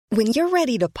When you're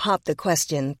ready to pop the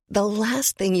question, the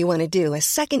last thing you want to do is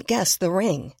second-guess the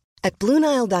ring. At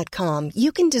BlueNile.com,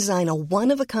 you can design a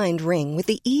one-of-a-kind ring with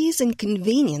the ease and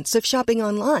convenience of shopping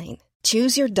online.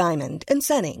 Choose your diamond and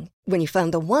setting. When you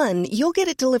find the one, you'll get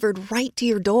it delivered right to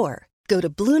your door. Go to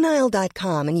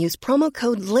BlueNile.com and use promo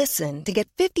code LISTEN to get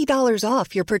 $50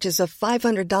 off your purchase of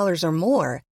 $500 or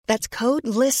more. That's code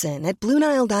LISTEN at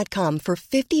BlueNile.com for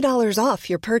 $50 off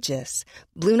your purchase.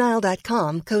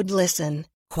 BlueNile.com, code LISTEN.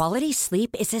 Quality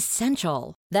sleep is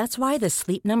essential. That's why the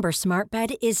Sleep Number Smart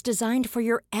Bed is designed for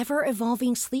your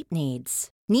ever-evolving sleep needs.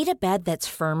 Need a bed that's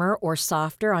firmer or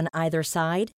softer on either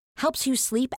side? Helps you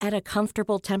sleep at a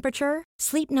comfortable temperature?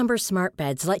 Sleep Number Smart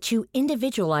Beds let you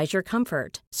individualize your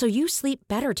comfort, so you sleep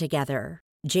better together.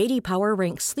 J.D. Power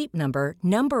ranks Sleep Number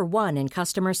number 1 in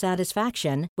customer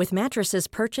satisfaction with mattresses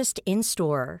purchased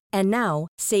in-store. And now,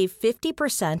 save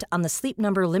 50% on the Sleep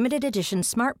Number Limited Edition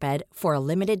Smart Bed for a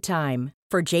limited time.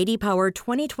 For J.D. Power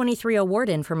 2023 award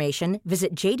information,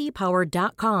 visit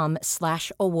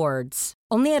jdpower.com/awards.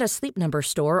 Only at a Sleep Number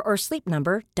store or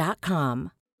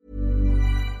sleepnumber.com.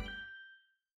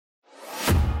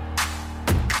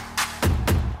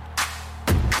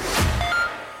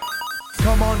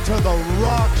 Come on to the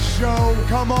Rock Show.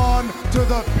 Come on to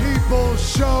the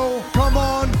People's Show. Come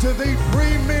on to the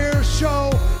premier show,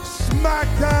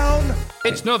 SmackDown.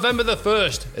 It's November the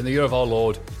 1st in the year of our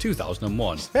Lord,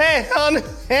 2001. Hey, hon,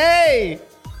 hey!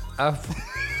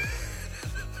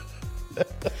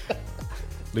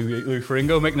 Lou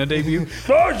Ferrigno making a debut.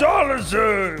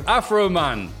 Afro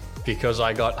Man, Because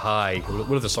I Got High.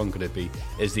 What other song could it be?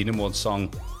 Is the number one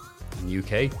song in the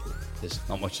UK. There's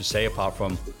not much to say apart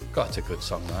from, God, it's a good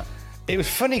song, that. It was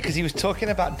funny because he was talking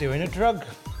about doing a drug.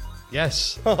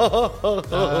 Yes.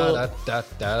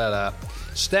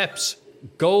 Steps,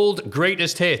 Gold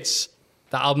Greatest Hits.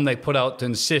 That album they put out to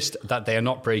insist that they are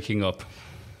not breaking up.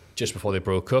 Just before they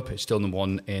broke up, it's still number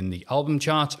one in the album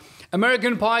chart.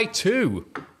 American Pie 2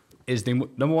 is the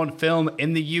number one film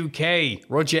in the UK.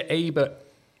 Roger Ebert.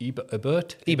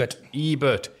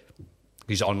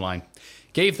 He's online.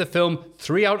 Gave the film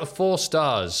 3 out of 4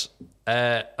 stars.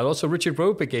 And also Richard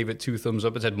Roper gave it 2 thumbs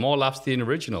up and said more laughs than the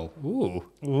original. Ooh.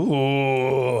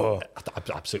 I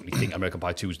absolutely think American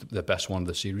Pie 2 is the best one of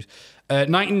the series.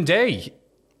 Night and Day.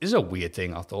 This is a weird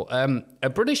thing, I thought. A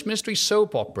British mystery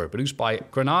soap opera produced by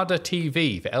Granada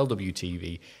TV for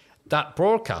LWTV that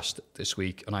broadcast this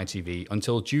week on ITV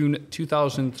until June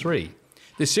 2003.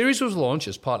 The series was launched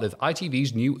as part of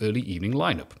ITV's new early evening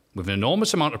lineup, with an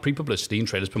enormous amount of pre-publicity and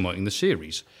trailers promoting the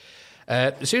series.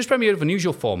 The series premiered of an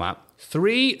unusual format.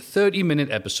 3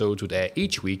 30-minute episodes would air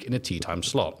each week in a tea time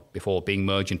slot before being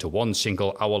merged into one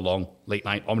single hour-long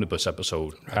late-night omnibus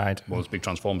episode. Right. One of those big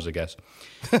Transformers, I guess,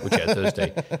 which aired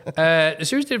Thursday. The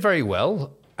series did very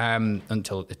well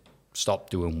until it stopped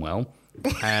doing well.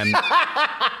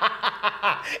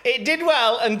 It did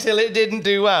well until it didn't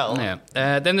do well.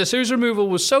 Yeah. Then the series removal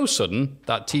was so sudden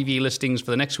that TV listings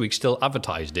for the next week still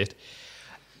advertised it.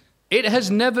 It has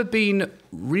never been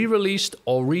re-released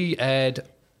or re-aired,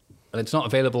 and it's not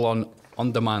available on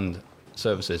on-demand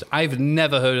services. I've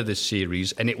never heard of this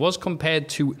series, and it was compared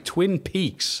to Twin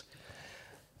Peaks,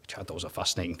 which I thought was a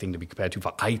fascinating thing to be compared to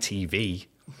for ITV.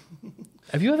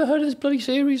 Have you ever heard of this bloody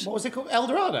series? What was it called? El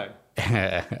Dorado?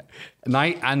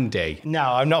 Night and Day. No,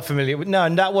 I'm not familiar with. No,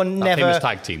 that one That never. famous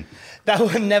tag team. That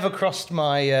one never crossed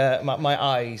my my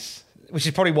eyes, which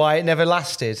is probably why it never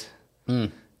lasted.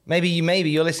 Maybe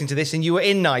you're listening to this and you were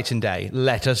in Night and Day.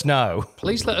 Let us know.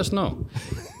 Please let us know.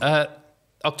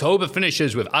 October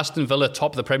finishes with Aston Villa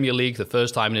top of the Premier League for the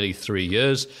first time in nearly 3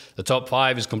 years. The top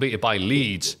 5 is completed by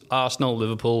Leeds, Arsenal,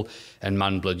 Liverpool, and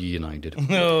Man Bloody United.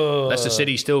 Leicester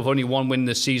City, still with only 1 win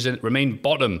this season, remain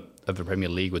bottom of the Premier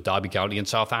League with Derby County and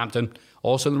Southampton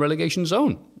also in the relegation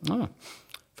zone.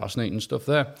 Fascinating stuff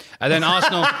there. And then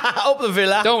Arsenal... Up the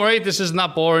Villa. Don't worry, this isn't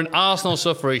that boring. Arsenal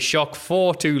suffer a shock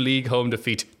 4-2 league home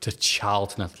defeat to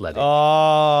Charlton Athletic.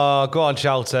 Oh, go on,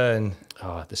 Charlton.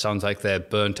 Oh, this sounds like they're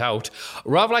burnt out.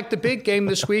 Rather like the big game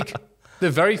this week,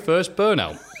 the very first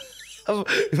burnout.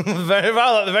 Very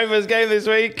well, like the very first game this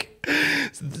week. Yeah.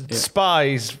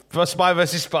 Spies. Spy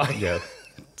versus Spy. Yeah.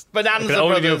 Bonanza Could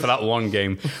only do it Brothers. for that one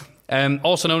game.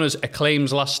 Also known as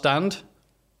Acclaim's Last Stand.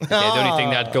 Okay, the only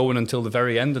thing they had going until the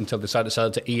very end, until they decided to sell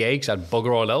it to EA, because they had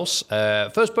bugger all else.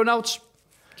 First Burnouts,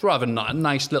 it's rather a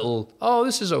nice little,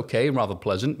 this is okay, rather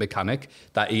pleasant mechanic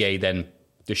that EA then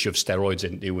just shoved steroids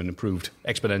into and improved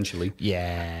exponentially.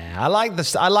 Yeah, I liked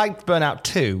Burnout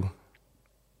 2.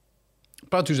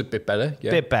 Burnout 2's a bit better,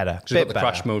 yeah. Bit better. So you got the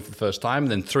crash mode for the first time,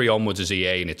 and then 3 onwards is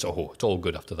EA, and it's all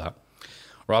good after that.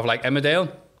 Rather like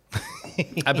Emmerdale.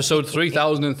 Episode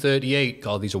 3038.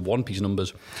 God, these are One Piece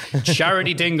numbers.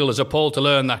 Charity Dingle is appalled to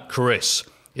learn that Chris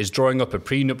is drawing up a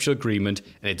prenuptial agreement,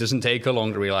 and it doesn't take her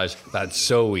long to realise that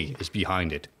Zoe is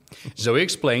behind it. Zoe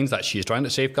explains that she is trying to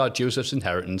safeguard Joseph's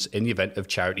inheritance in the event of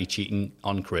Charity cheating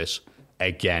on Chris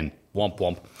again. Womp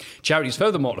womp. Charity is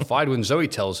further mortified when Zoe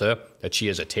tells her that she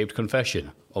has a taped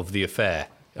confession of the affair.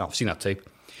 Oh, I've seen that tape.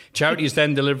 Charity is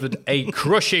then delivered a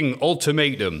crushing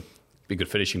ultimatum. Be a good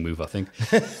finishing move, I think.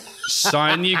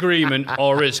 Sign the agreement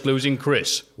or risk losing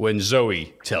Chris when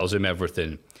Zoe tells him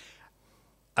everything.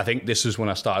 I think this is when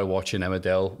I started watching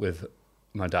Emmerdale with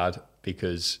my dad,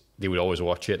 because they would always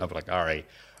watch it and I'd be like, all right.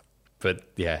 But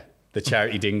yeah, the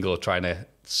Charity Dingle trying to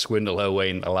swindle her way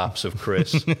in the laps of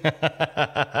Chris.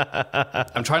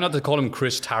 I'm trying not to call him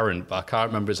Chris Tarrant, but I can't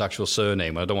remember his actual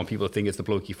surname. I don't want people to think it's the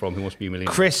bloke from Who Must Be a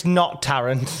Millionaire. Chris not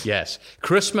Tarrant. Yes.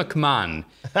 Chris McMahon.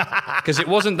 Because it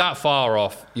wasn't that far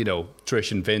off,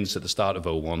 Trish and Vince at the start of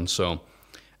 01. So,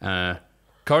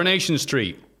 Coronation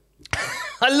Street.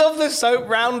 I love the soap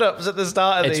roundups at the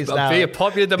start of these now. It's a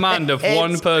popular demand of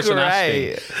one person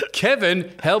great. asking.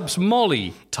 Kevin helps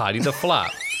Molly tidy the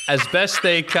flat as best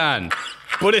they can,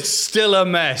 but it's still a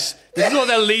mess. This is what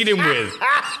they're leading with.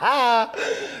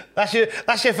 That's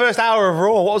your first hour of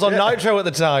Raw. What was on Nitro at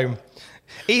the time?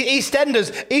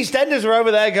 EastEnders were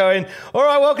over there going, all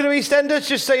right, welcome to EastEnders.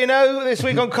 Just so you know, this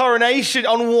week on Coronation,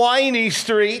 on Winey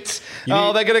Street,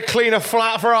 they're going to clean a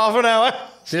flat for half an hour.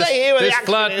 Stay here where this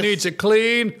flat needs a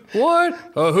clean. What?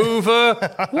 A Hoover.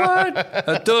 What?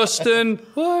 A dusting.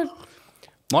 What?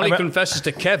 Molly confesses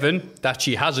to Kevin that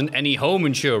she hasn't any home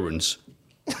insurance.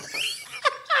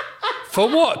 For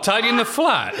what? Tidying the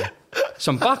flat?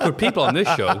 Some backward people on this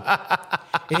show.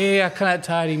 Hey, I can't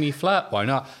tidy me flat. Why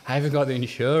not? I haven't got the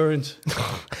insurance.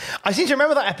 I seem to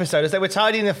remember that episode as they were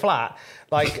tidying the flat.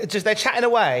 They're chatting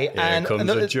away. Here comes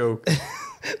a joke.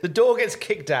 The door gets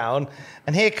kicked down,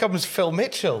 and here comes Phil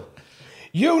Mitchell.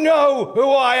 You know who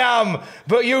I am,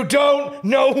 but you don't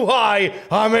know why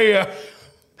I'm here.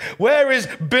 Where is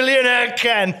billionaire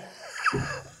Ken?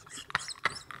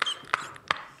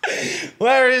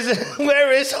 Where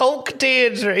is Hulk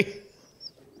Deirdre?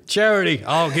 Charity.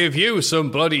 I'll give you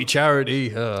some bloody charity.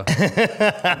 You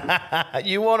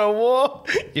want a war?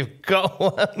 You've got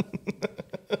one.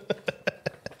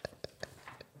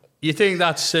 You think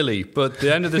that's silly, but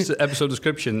the end of this episode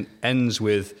description ends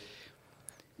with,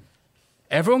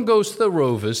 everyone goes to the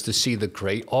Rovers to see the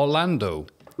great Orlando.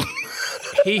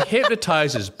 He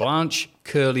hypnotizes Blanche,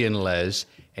 Curly, and Les,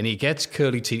 and he gets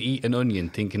Curly to eat an onion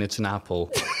thinking it's an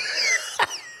apple.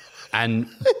 And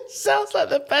sounds like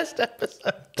the best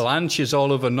episode. Blanche is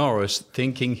Oliver Norris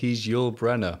thinking he's Yul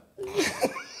Brynner.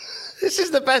 This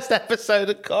is the best episode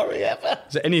of Corey ever.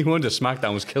 Is it any wonder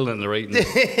SmackDown was killing the ratings? Is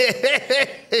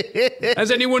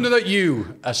it any wonder that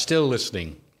you are still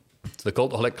listening to the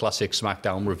Cultaholic Classic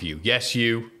SmackDown review? Yes,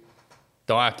 you.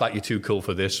 Don't act like you're too cool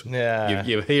for this. Yeah.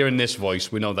 You're hearing this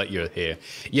voice. We know that you're here.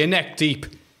 You're neck deep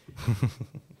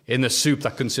in the soup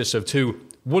that consists of two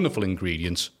wonderful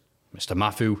ingredients, Mr.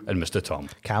 Mafu and Mr. Tom.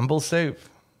 Campbell's soup.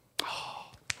 To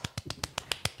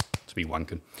be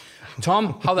wanking.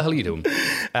 Tom, how the hell are you doing?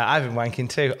 I've been wanking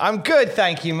too. I'm good,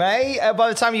 thank you, mate. By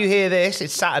the time you hear this,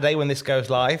 it's Saturday when this goes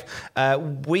live.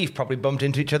 We've probably bumped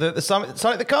into each other at the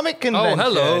Sonic the Comic convention. Oh,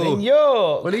 hello. In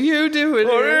York. What are you doing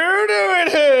What here? are you doing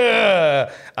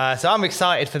here? So I'm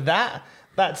excited for that.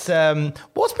 That's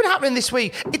what's been happening this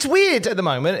week. It's weird at the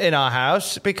moment in our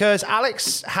house because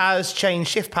Alex has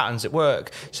changed shift patterns at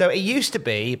work. So it used to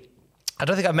be, I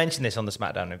don't think I mentioned this on the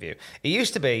SmackDown review. It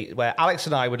used to be where Alex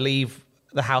and I would leave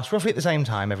the house roughly at the same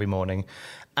time every morning,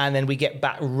 and then we get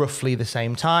back roughly the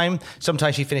same time.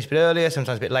 Sometimes she finished a bit earlier,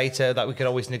 sometimes a bit later. That we could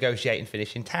always negotiate and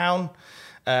finish in town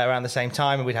around the same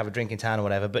time, and we'd have a drink in town or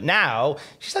whatever. But now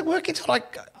she's working till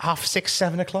 6:30,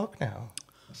 7 o'clock now.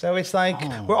 So it's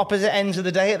we're opposite ends of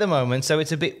the day at the moment. So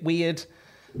it's a bit weird,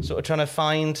 sort of trying to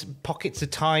find pockets of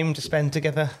time to spend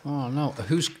together. Oh no,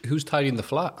 who's tidying the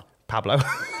flat? Pablo.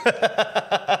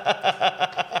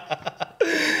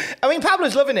 I mean,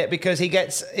 Pablo's loving it because he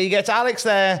gets Alex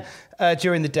there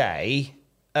during the day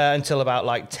until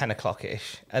about 10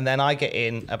 o'clock-ish. And then I get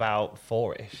in about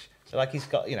 4-ish. So he's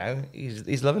got,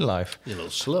 he's loving life. You little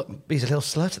slut. He's a little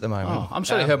slut at the moment. Oh, I'm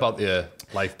sorry to hear about your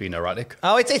life being erratic.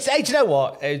 Oh, it's do you know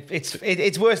what?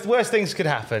 It's worse things could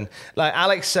happen.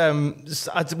 Alex, we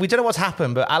don't know what's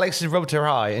happened, but Alex has rubbed her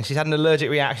eye and she's had an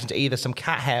allergic reaction to either some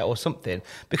cat hair or something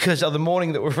because on the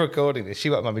morning that we're recording this, she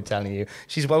won't mind me telling you,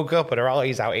 she's woke up and her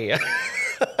eye's out here.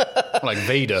 Like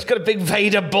Vader. She's got a big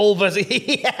Vader bulbous.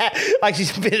 Yeah, like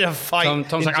she's been in a fight.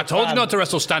 Tom's like, I told you not to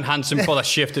wrestle Stan Hansen before that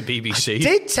shift at BBC. I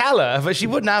did tell her, but she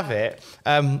wouldn't have it.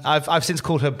 I've since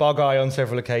called her Bog Eye on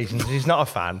several occasions. She's not a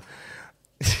fan.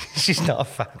 She's not a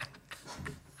fan.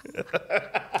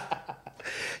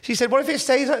 She said, what if it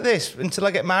stays like this until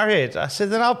I get married? I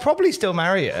said, then I'll probably still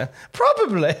marry her.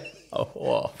 Probably. Oh,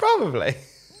 wow. Probably.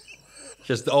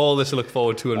 Just all this to look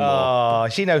forward to and more. Oh,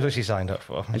 she knows what she signed up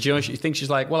for. And you know, she thinks she's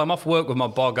like, well, I'm off work with my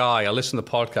bog eye. I'll listen to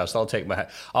the podcast. I'll take my head.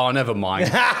 Oh, never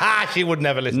mind. She would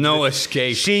never listen No to this.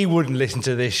 escape. She wouldn't listen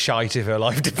to this shite if her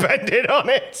life depended on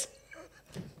it.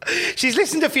 She's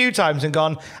listened a few times and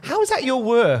gone, how is that your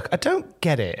work? I don't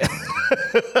get it.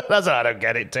 That's what I don't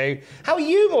get it too. How are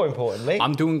you, more importantly?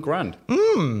 I'm doing grand.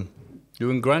 Doing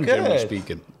grand, Good. generally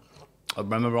speaking. I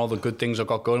remember all the good things I've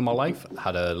got going in my life.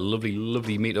 Had a lovely,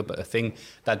 lovely meet-up at a thing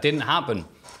that didn't happen.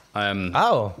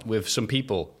 With some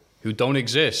people who don't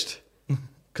exist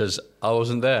because I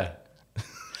wasn't there.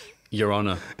 Your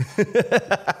Honour.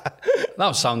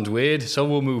 That sounds weird, so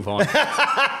we'll move on.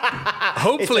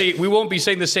 Hopefully, we won't be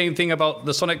saying the same thing about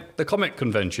the comic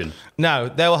convention. No,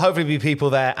 there will hopefully be people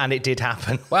there, and it did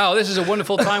happen. Wow, this is a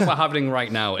wonderful time we're having right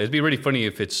now. It'd be really funny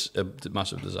if it's a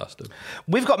massive disaster.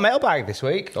 We've got mailbag this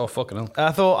week. Oh, fucking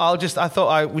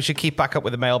hell. We should keep back up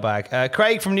with the mailbag.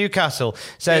 Craig from Newcastle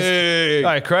says, Hey.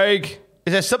 Hi, Craig.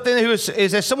 Is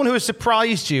there someone who has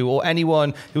surprised you or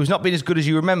anyone who has not been as good as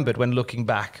you remembered when looking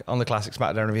back on the classic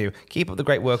SmackDown review? Keep up the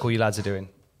great work all you lads are doing.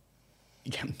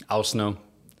 Yeah, Al Snow.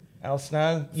 Al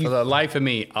Snow? For the life of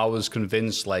me, I was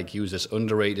convinced like he was this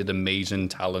underrated, amazing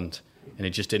talent, and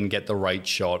it just didn't get the right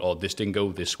shot, or this didn't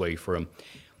go this way for him.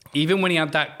 Even when he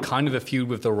had that kind of a feud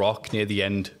with The Rock near the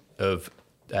end of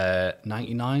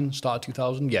 99, start of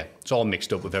 2000, yeah, it's all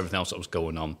mixed up with everything else that was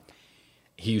going on.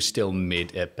 He was still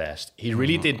mid at best. He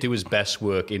really did do his best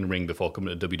work in ring before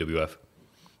coming to WWF.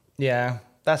 Yeah,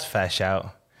 that's a fair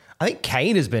shout. I think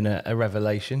Kane has been a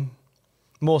revelation,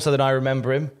 more so than I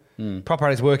remember him. Proper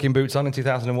had his working boots on in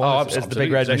 2001 as the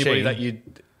big red machine. Anybody that you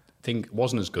think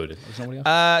wasn't as good? Somebody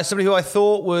else? Somebody who I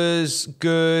thought was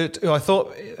good, who I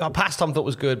thought past Tom thought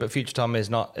was good, but future Tom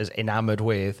is not as enamoured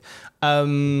with.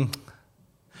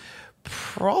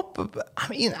 Probably. I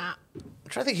mean, I'm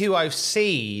trying to think who I've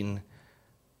seen.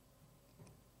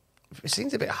 It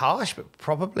seems a bit harsh, but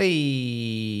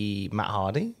probably Matt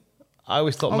Hardy. I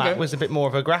always thought Matt was a bit more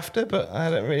of a grafter, but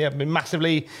I don't really have been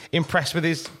massively impressed with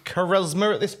his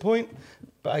charisma at this point.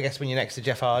 But I guess when you're next to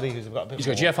Jeff Hardy, who's got a bit He's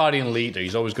more... got Jeff Hardy and Lita.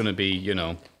 He's always going to be, you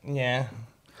know... Yeah.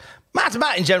 Matt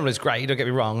in general is great, don't get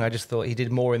me wrong. I just thought he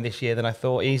did more in this year than I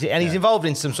thought. He's involved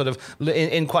in some sort of...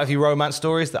 In quite a few romance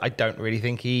stories that I don't really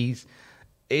think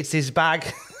it's his bag.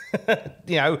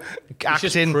 You know, acting.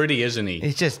 He's just pretty, isn't he?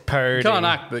 He's just purdy. You can't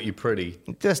act, but you're pretty.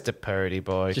 Just a purdy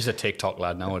boy. Just a TikTok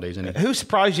lad nowadays, isn't he? Who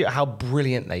surprised you at how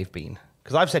brilliant they've been?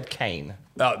 Because I've said Kane.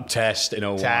 Test in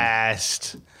 01.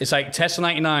 Test. It's like Test in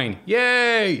 99.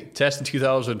 Yay! Test in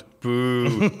 2000.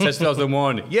 Boo. Test in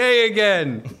 2001. Yay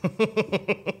again.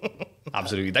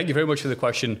 Absolutely. Thank you very much for the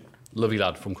question. Lovely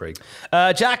lad from Craig.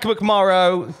 Jack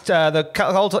McMorrow,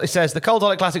 it says, the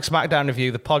Cultaholic Classic SmackDown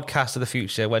review, the podcast of the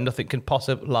future, where nothing can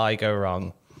possibly go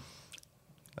wrong.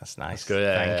 That's nice.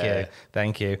 Good.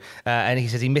 Thank you. And he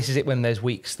says he misses it when there's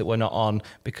weeks that we're not on,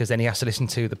 because then he has to listen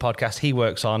to the podcast he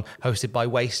works on, hosted by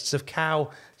Wastes of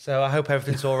Cow. So I hope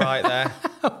everything's all right there.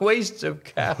 Wastes of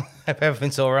Cow. Hope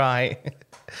everything's all right.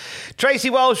 Tracy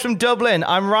Walsh from Dublin.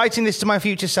 I'm writing this to my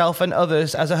future self and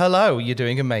others as a hello. You're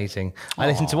doing amazing. I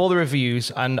listened to all the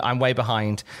reviews and I'm way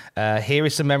behind. Here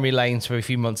is some memory lanes from a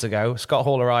few months ago. Scott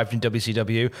Hall arrived in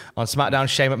WCW. On SmackDown,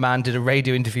 Shane McMahon did a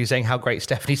radio interview saying how great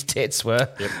Stephanie's tits were.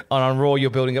 Yep. And on Raw, you're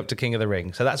building up to King of the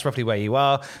Ring. So that's roughly where you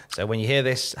are. So when you hear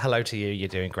this, hello to you. You're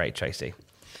doing great, Tracy.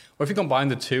 What if you combine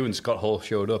the two and Scott Hall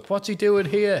showed up? What's he doing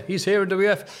here? He's here in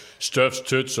WF. Steph's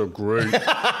tits are great.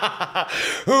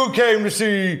 Who came to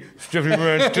see Stephanie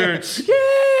McMahon's tits?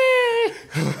 Yay!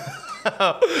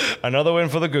 Another win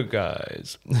for the good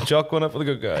guys. Chalk one up for the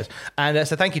good guys. And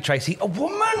so thank you, Tracy. A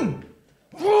woman!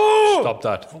 Whoa! Stop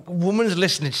that. A woman's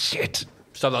listening to shit.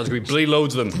 Stop that. There's going to be bloody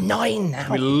loads of them. 9 now.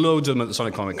 There'll be loads of them at the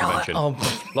Sonic Comic Convention.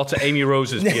 Lots of Amy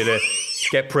Roses for you to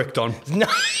get pricked on. No.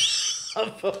 Oh,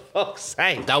 for fuck's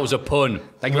sake. That was a pun.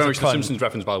 Thank you very much for the Simpsons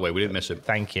reference, by the way. We didn't miss it.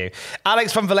 Thank you.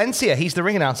 Alex from Valencia. He's the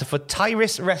ring announcer for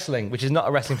Tyrus Wrestling, which is not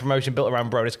a wrestling promotion built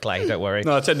around Brodus Clay. Don't worry.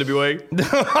 No, it's NWA.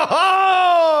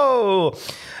 Oh!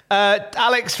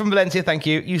 Alex from Valencia, thank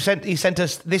you. He sent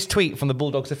us this tweet from the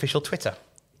Bulldog's official Twitter.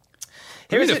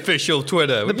 Here is official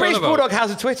Twitter. The British Bulldog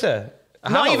has a Twitter.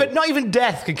 Not even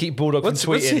death can keep Bulldog from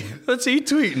tweeting. What's he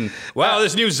tweeting? Wow,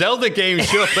 this new Zelda game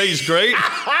sure plays great.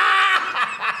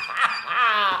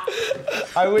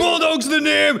 Bulldog's the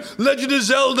name. Legend of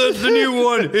Zelda, the new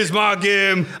one, is my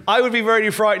game. I would be very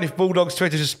frightened if Bulldog's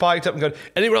Twitter just spiked up and gone,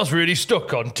 anyone else really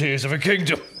stuck on Tears of a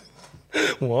Kingdom?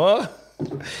 What?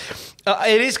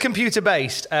 It is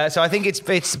computer-based, so I think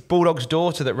it's Bulldog's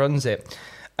daughter that runs it.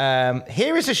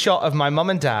 Here is a shot of my mum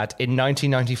and dad in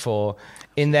 1994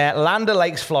 in their Land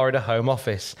O'Lakes, Florida home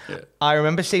office. Yeah. I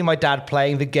remember seeing my dad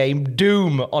playing the game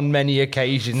Doom on many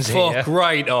occasions here. Fuck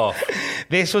right off.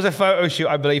 This was a photo shoot,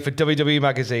 I believe, for WWE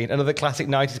magazine, another classic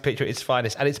 90s picture at its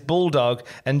finest. And it's Bulldog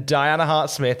and Diana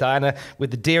Hart-Smith, Diana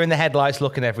with the deer in the headlights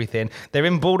look and everything. They're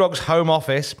in Bulldog's home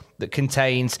office that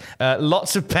contains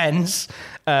lots of pens,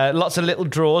 lots of little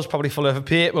drawers, probably full of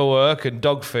paperwork and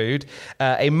dog food,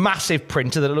 a massive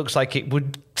printer that looks like it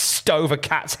would stove a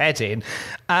cat's head in,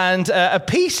 and a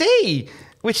PC,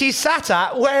 which he's sat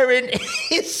at wearing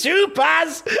his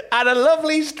Supers and a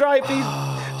lovely stripy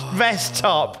vest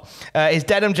top. His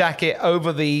denim jacket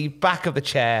over the back of the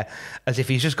chair, as if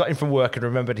he's just got in from work and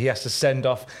remembered he has to send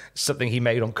off something he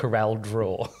made on Corel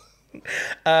Draw.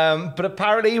 But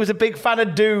apparently he was a big fan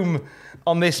of Doom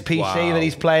on this PC that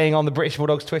he's playing on the British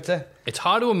Bulldog's Twitter. It's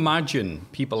hard to imagine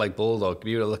people like Bulldog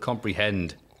be able to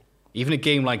comprehend even a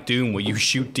game like Doom where you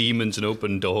shoot demons and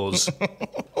open doors.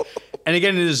 And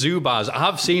again, in the Zubaz, I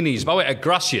have seen these. By the way,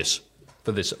 gracias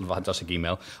for this fantastic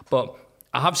email. But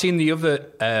I have seen the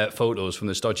other photos from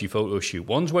the stodgy photo shoot.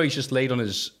 One's where he's just laid on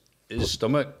his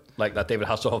stomach, like that David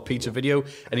Hasselhoff pizza video,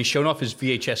 and he's showing off his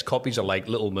VHS copies of, like,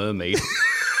 Little Mermaid.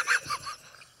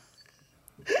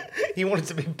 He wanted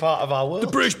to be part of our world. The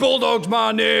British Bulldog's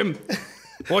my name.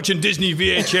 Watching Disney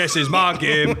VHS is my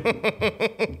game.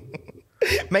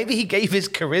 Maybe he gave his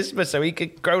charisma so he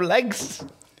could grow legs.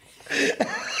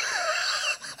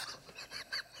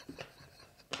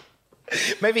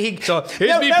 Maybe he. So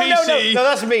here's me PC. No,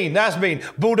 that's mean. That's mean.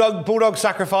 Bulldog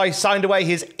sacrifice signed away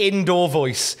his indoor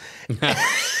voice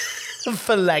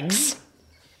for legs.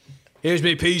 Here's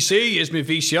me PC. Here's me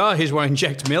VCR. Here's where I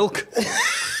inject milk.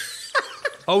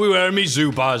 Oh, we wearing me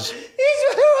Zubaz.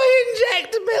 Here's where I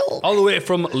inject milk. All the way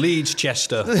from Leeds,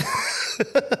 Chester.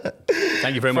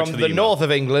 Thank you very much for the email. From the north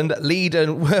of England, Leeds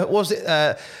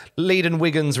and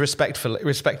Wiggins,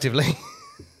 respectively.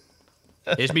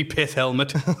 Here's me pith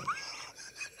helmet.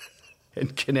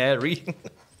 And canary.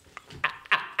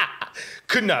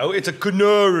 No, it's a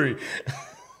canary.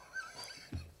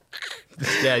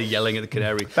 Yeah, yelling at the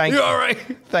canary. Thank you. All right.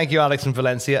 Thank you, Alex from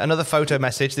Valencia. Another photo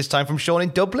message, this time from Sean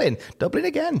in Dublin. Dublin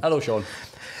again. Hello, Sean.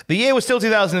 The year was still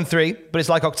 2003, but it's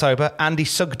like October. Andy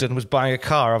Sugden was buying a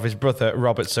car of his brother,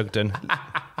 Robert Sugden.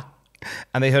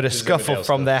 And they heard a scuffle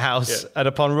from their house. Yeah. And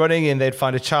upon running in, they'd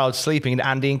find a child sleeping in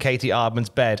Andy and Katie Ardman's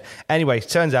bed. Anyway, it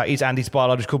turns out he's Andy's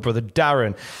biological brother,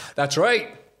 Darren. That's right.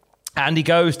 Andy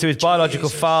goes to his biological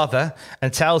father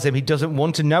and tells him he doesn't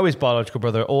want to know his biological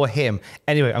brother or him.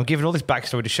 Anyway, I'm giving all this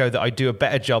backstory to show that I do a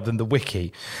better job than the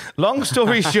wiki. Long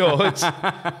story short,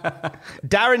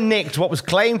 Darren nicked what was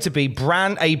claimed to be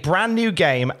a brand new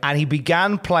game, and he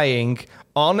began playing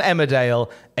on Emmerdale,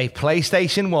 a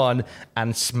PlayStation 1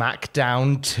 and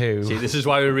SmackDown 2. See, this is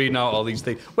why we're reading out all these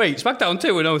things. Wait, SmackDown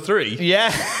 2 in 03?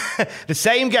 Yeah. The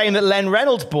same game that Len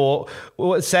Reynolds bought,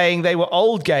 saying they were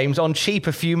old games on cheap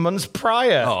a few months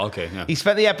prior. Oh, okay. Yeah. He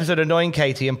spent the episode annoying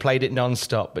Katie and played it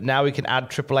non-stop, but now we can add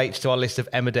Triple H to our list of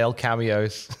Emmerdale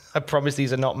cameos. I promise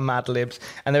these are not Mad Libs.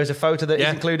 And there is a photo that is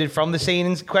included from the scene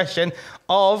in question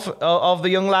of the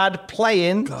young lad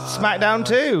playing SmackDown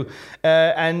 2.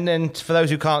 And for those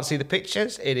who can't see the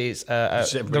pictures, it is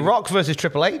The Rock versus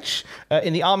Triple H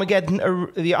in the Armageddon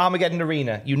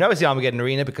Arena. You know it's the Armageddon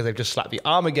Arena because they've just slapped the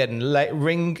Armageddon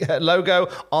ring logo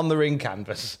on the ring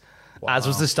canvas, as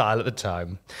was the style at the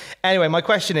time. Anyway, my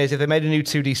question is, if they made a new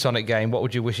 2D Sonic game, what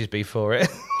would your wishes be for it?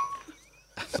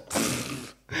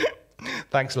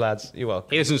 Thanks, lads. You're welcome.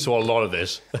 He listens to a lot of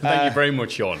this. Thank you very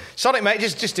much, Sean. Sonic Mania,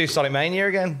 just do Sonic Mania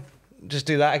again. Just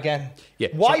do that again. Yeah.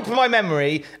 Wipe my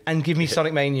memory and give me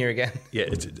Sonic Mania again. Yeah,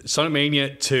 it's Sonic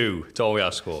Mania 2. That's all we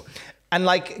ask for. And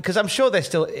because I'm sure there's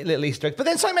still little Easter eggs. But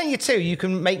then Sonic Mania 2, you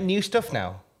can make new stuff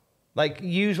now. Like,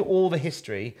 use all the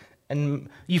history. And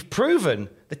you've proven,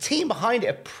 the team behind it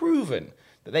have proven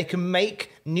that they can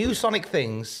make new Sonic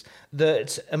things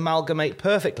that amalgamate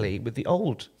perfectly with the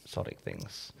old Sonic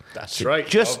things. That's right.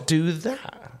 Just do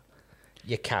that,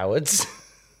 you cowards.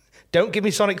 Don't give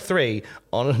me Sonic 3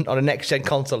 on a next-gen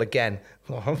console again.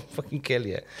 I'll fucking kill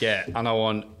you. Yeah, and I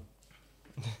want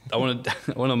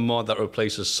a mod that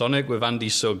replaces Sonic with Andy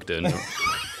Sugden. And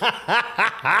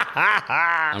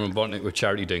Robotnik with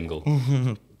Charity Dingle.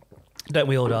 Don't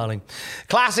we all, darling?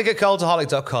 Classic at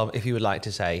cultaholic.com if you would like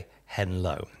to say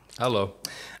hello. Hello.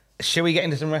 Shall we get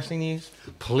into some wrestling news?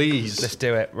 Please. Let's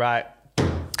do it. Right.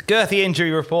 Girthy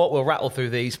injury report. We'll rattle through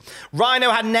these. Rhino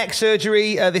had neck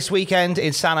surgery this weekend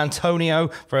in San Antonio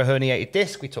for a herniated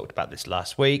disc. We talked about this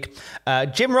last week.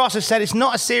 Jim Ross has said it's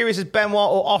not as serious as Benoit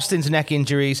or Austin's neck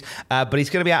injuries, but he's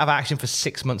going to be out of action for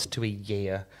 6 months to a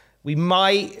year. We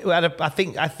might. I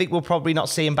think we'll probably not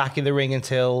see him back in the ring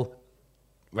until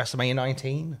WrestleMania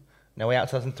 19. No Way Out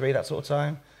 2003, that sort of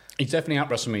time. He's definitely at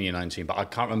WrestleMania 19, but I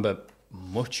can't remember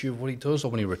much of what he does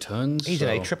or when he returns. He's in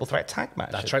a triple threat tag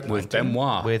match. That's right, with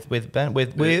Benoit. With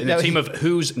in a team of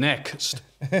Who's Next.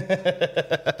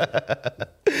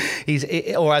 He's,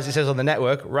 or as it says on the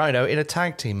network, Rhino in a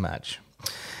tag team match.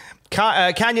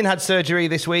 Canyon had surgery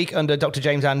this week under Dr.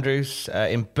 James Andrews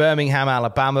in Birmingham,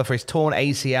 Alabama for his torn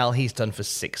ACL. He's done for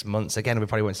 6 months. Again, we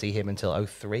probably won't see him until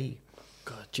 2003.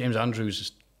 God, James Andrews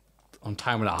is on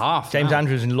time and a half. James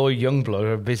Andrews and Lloyd Youngblood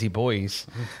are busy boys.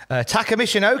 Taka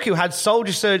Michinoku had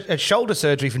shoulder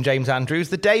surgery from James Andrews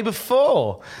the day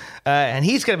before. And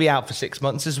he's going to be out for 6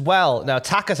 months as well. Now,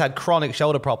 Taka's had chronic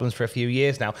shoulder problems for a few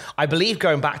years now. I believe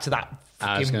going back to that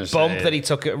bump that he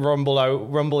took at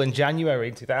Rumble in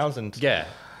January 2000. Yeah.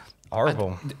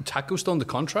 Horrible. Taco's still under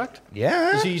contract?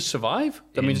 Yeah. Does he survive?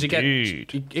 I mean, does he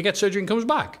get surgery and comes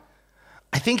back?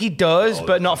 I think he does,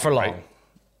 but not for long. Right.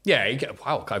 Yeah,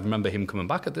 wow, I remember him coming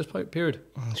back at this period.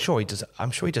 I'm sure he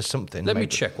does something. Let me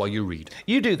check while you read.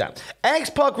 You do that.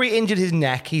 X-Pac re-injured his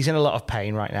neck. He's in a lot of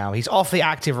pain right now. He's off the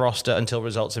active roster until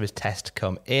results of his test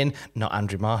come in. Not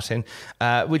Andrew Martin,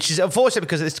 which is unfortunate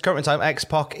because at this current time,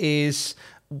 X-Pac is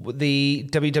the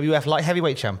WWF light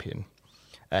heavyweight champion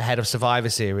ahead of Survivor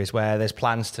Series, where there's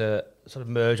plans to sort of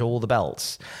merge all the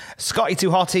belts. Scotty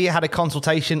 2 Hotty had a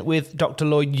consultation with Dr.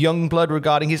 Lloyd Youngblood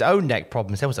regarding his own neck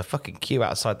problems. There was a fucking queue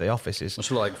outside the offices.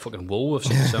 Must look like fucking Woolworths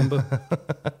in December.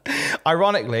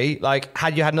 Ironically,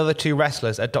 had you had another 2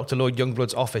 wrestlers at Dr. Lloyd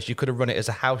Youngblood's office, you could have run it as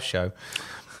a house show.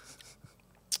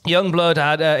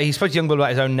 Youngblood he spoke to Youngblood about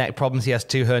his own neck problems. He has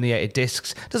 2 herniated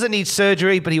discs. Doesn't need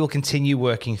surgery, but he will continue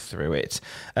working through it.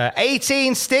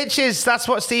 18 stitches. That's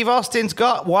what Steve Austin's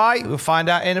got. Why? We'll find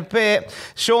out in a bit.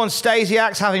 Sean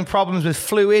Stasiak's having problems with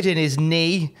fluid in his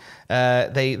knee.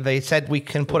 They said we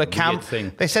can put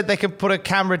They said they could put a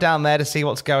camera down there to see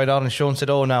what's going on, and Sean said,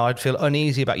 "Oh no, I'd feel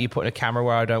uneasy about you putting a camera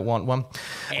where I don't want one."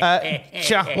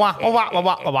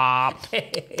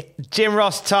 Jim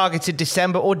Ross targeted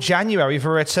December or January for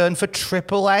a return for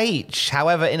Triple H.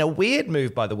 However, in a weird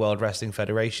move by the World Wrestling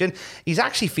Federation, he's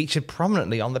actually featured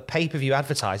prominently on the pay-per-view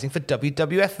advertising for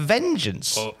WWF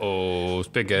Vengeance.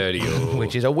 Spaghetti.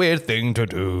 Which is a weird thing to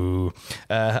do.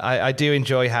 I do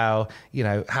enjoy how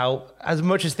as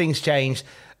much as things change,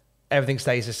 everything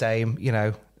stays the same.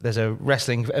 There's a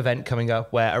wrestling event coming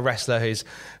up where a wrestler who's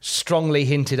strongly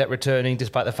hinted at returning,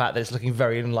 despite the fact that it's looking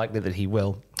very unlikely that he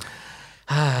will.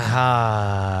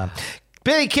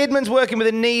 Billy Kidman's working with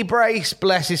a knee brace.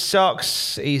 Bless his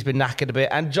socks. He's been knackered a bit.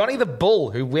 And Johnny the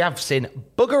Bull, who we have seen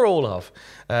bugger all of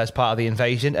as part of the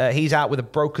invasion, he's out with a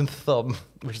broken thumb,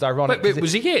 which is ironic. Wait,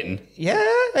 was he in? Yeah,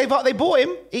 they bought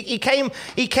him. He came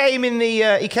in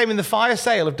the fire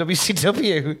sale of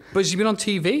WCW. But has he been on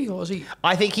TV or was he?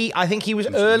 I think he was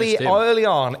early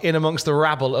on in amongst the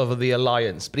rabble of the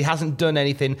Alliance, but he hasn't done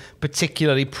anything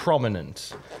particularly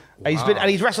prominent. Wow.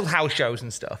 He's wrestled house shows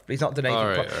and stuff, but he's not done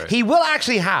anything. Right. He will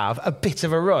actually have a bit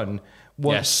of a run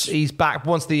once he's back.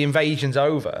 Once the invasion's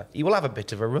over, he will have a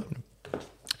bit of a run.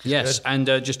 Yes, and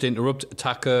just to interrupt,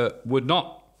 Taka would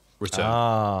not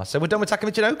return. So we're done with Taka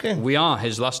Michinoku? We are.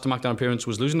 His last SmackDown appearance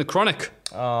was losing the Chronic.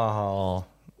 Oh.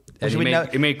 And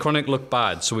he made Chronic look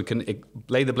bad, so we can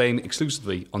lay the blame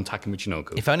exclusively on Taka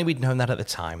Michinoku. If only we'd known that at the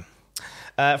time.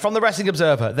 From the Wrestling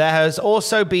Observer, there has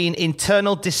also been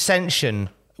internal dissension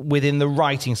within the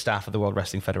writing staff of the World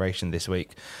Wrestling Federation this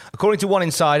week. According to one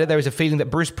insider, there is a feeling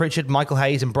that Bruce Pritchard, Michael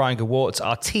Hayes and Brian Gewirtz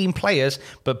are team players,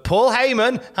 but Paul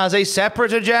Heyman has a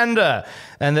separate agenda,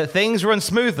 and that things run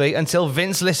smoothly until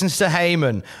Vince listens to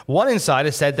Heyman. One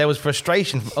insider said there was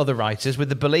frustration from other writers with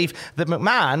the belief that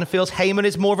McMahon feels Heyman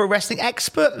is more of a wrestling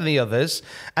expert than the others,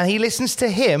 and he listens to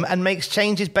him and makes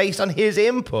changes based on his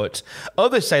input.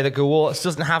 Others say that Gewirtz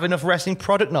doesn't have enough wrestling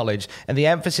product knowledge, and the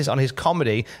emphasis on his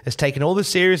comedy has taken all the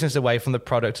seriousness away from the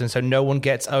product, and so no one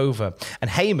gets over.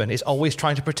 And Heyman is always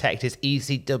trying to protect his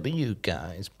ECW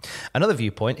guys. Another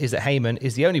viewpoint is that Heyman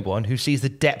is the only one who sees the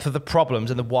depth of the problems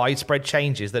and the widespread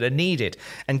changes that are needed,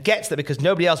 and gets that because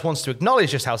nobody else wants to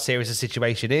acknowledge just how serious the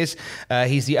situation is,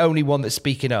 he's the only one that's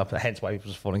speaking up, hence why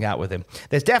people are falling out with him.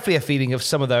 There's definitely a feeling of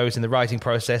some of those in the writing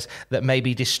process that may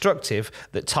be destructive,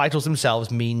 that titles themselves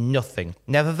mean nothing.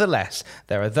 Nevertheless,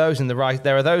 there are those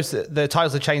that the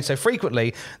titles have changed so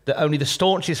frequently that only the story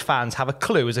staunchest fans have a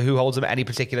clue as to who holds them at any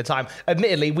particular time.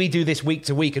 Admittedly, we do this week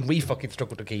to week and we fucking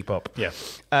struggle to keep up. Yeah.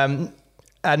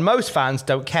 And most fans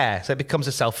don't care, so it becomes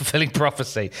a self-fulfilling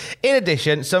prophecy. In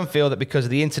addition, some feel that because of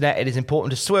the internet, it is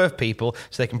important to swerve people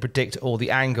so they can predict all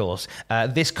the angles.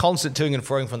 This constant toing and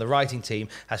froing from the writing team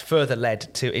has further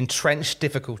led to entrenched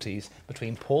difficulties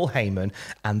between Paul Heyman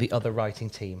and the other writing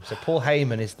team. So Paul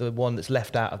Heyman is the one that's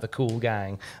left out of the cool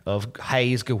gang of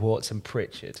Hayes, Gewurz, and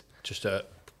Pritchard. Just to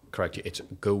correct you, it's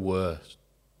Gewurz.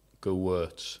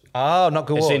 Gewurz. Oh, not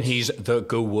Gewurz. As in he's the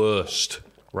Gewurst.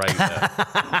 Right there.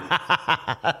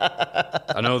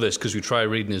 I know this because we tried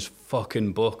reading his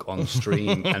fucking book on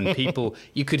stream and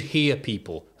you could hear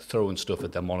people throwing stuff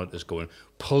at their monitors going,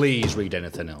 please read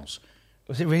anything else.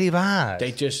 Was it really bad?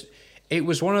 It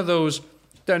was one of those,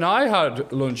 then I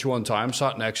had lunch one time,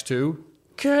 sat next to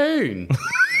Kane.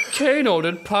 Kane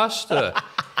ordered pasta.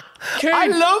 Kane, I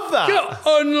love that.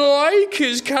 Unlike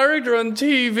his character on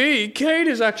TV, Kane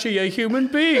is actually a human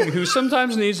being who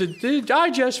sometimes needs to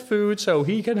digest food so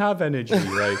he can have energy,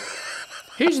 right?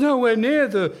 He's nowhere near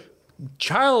the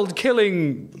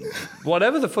child-killing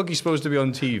whatever the fuck he's supposed to be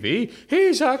on TV.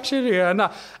 He's actually...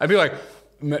 I'd be like,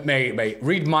 mate,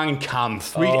 read Mein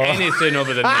Kampf. Read anything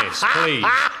other than this, please.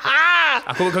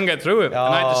 I couldn't get through it. And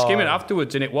I had to skim it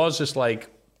afterwards, and it was just like...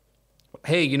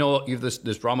 Hey, you know, you've this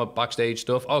drama backstage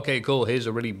stuff. Okay, cool. Here's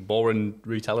a really boring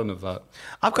retelling of that.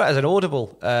 I've got it as an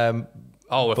Audible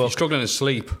if you're struggling to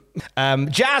sleep.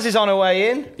 Jazz is on her way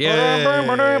in.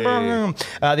 Yeah.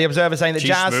 The Observer saying that She's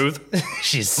Jazz... smooth.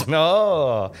 She's...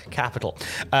 capital.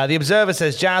 The Observer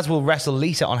says Jazz will wrestle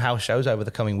Lita on house shows over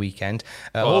the coming weekend.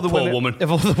 Poor woman.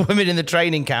 Of all the women in the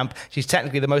training camp, she's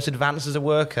technically the most advanced as a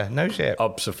worker. No shit.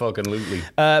 Abso-fucking-lutely.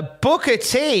 Booker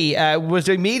T was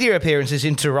doing media appearances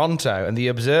in Toronto, and the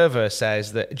Observer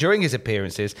says that during his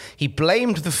appearances, he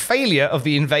blamed the failure of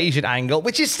the invasion angle,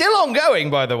 which is still ongoing,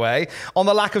 by the way, on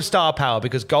the lack of star power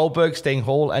because Goldberg, Sting,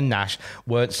 Hall, and Nash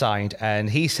weren't signed. And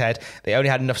he said they only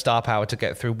had enough star power to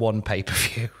get through one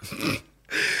pay-per-view.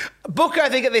 Booker, I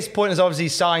think at this point, is obviously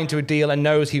signed to a deal and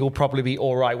knows he will probably be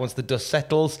all right once the dust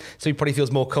settles. So he probably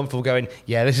feels more comfortable going,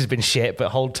 yeah, this has been shit, but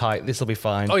hold tight, this will be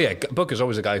fine. Oh, yeah, Booker's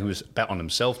always a guy who's bet on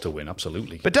himself to win,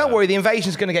 absolutely. But don't worry, the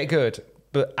invasion's going to get good,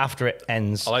 but after it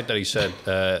ends. I like that he said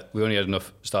we only had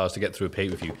enough stars to get through a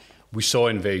pay-per-view. We saw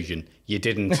Invasion. You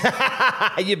didn't.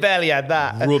 You barely had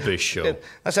that. Rubbish show.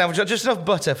 That's just enough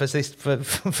butter for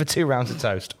 2 rounds of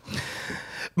toast.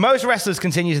 Most wrestlers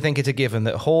continue to think it's a given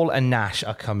that Hall and Nash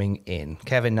are coming in.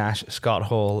 Kevin Nash, Scott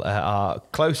Hall are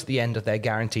close to the end of their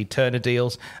guaranteed Turner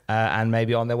deals and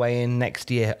maybe on their way in next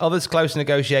year. Others close to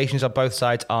negotiations on both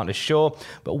sides aren't as sure,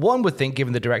 but one would think,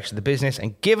 given the direction of the business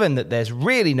and given that there's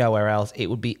really nowhere else, it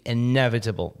would be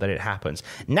inevitable that it happens.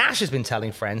 Nash has been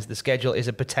telling friends the schedule is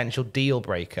a potential deal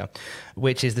breaker,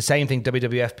 which is the same thing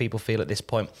WWF people feel at this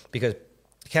point, because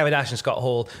Kevin Nash and Scott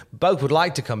Hall both would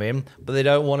like to come in, but they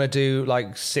don't want to do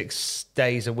like 6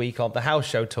 days a week on the house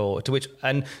show tour.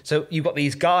 And so you've got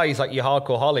these guys like your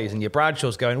Hardcore Hollies and your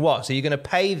Bradshaws going, what? So you're going to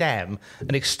pay them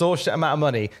an extortionate amount of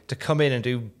money to come in and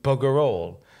do bugger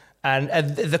all? And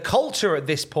the culture at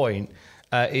this point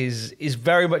is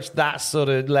very much that sort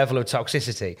of level of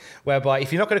toxicity, whereby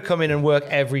if you're not going to come in and work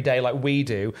every day like we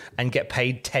do and get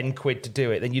paid 10 quid to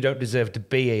do it, then you don't deserve to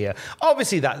be here.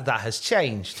 Obviously, that has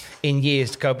changed in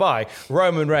years to go by.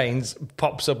 Roman Reigns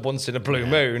pops up once in a blue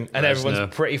moon, and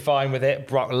everyone's pretty fine with it.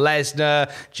 Brock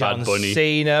Lesnar, John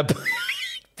Cena...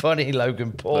 Funny,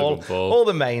 Logan Paul, all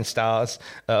the main stars,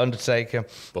 Undertaker.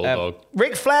 Bulldog.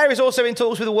 Ric Flair is also in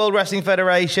talks with the World Wrestling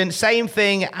Federation. Same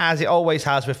thing as it always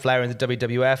has with Flair and the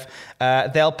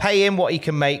WWF. They'll pay him what he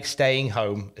can make staying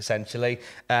home, essentially,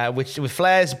 which with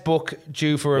Flair's book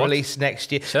due for a release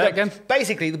next year. Say that again?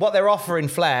 Basically, what they're offering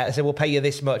Flair is they will pay you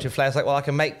this much, and Flair's like, well, I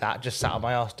can make that just sat on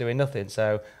my ass doing nothing,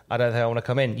 so I don't think I want to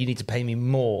come in. You need to pay me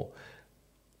more.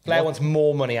 Flair wants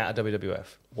more money out of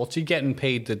WWF. What's he getting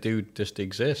paid to do just to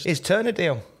exist? His Turner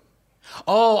deal.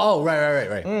 Oh,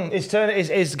 right.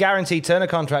 His guaranteed Turner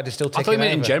contract is still ticking over. I thought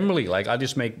you meant generally, like, I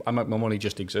make my money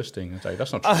just existing. It's like,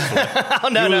 that's not true.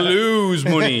 No. Lose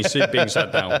money being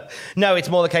sat down. No, it's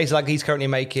more the case like he's currently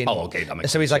making... Oh, okay, that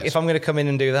makes So he's sense. like, if I'm going to come in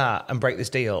and do that and break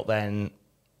this deal, then...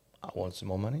 I want some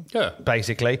more money. Yeah.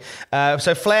 Basically.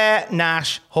 So Flair,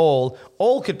 Nash, Hall,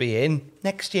 all could be in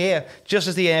next year, just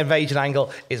as the invasion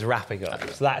angle is wrapping up.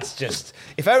 So that's just...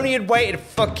 If only you'd waited a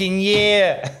fucking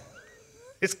year.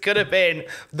 This could have been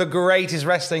the greatest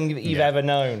wrestling that you've ever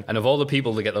known. And of all the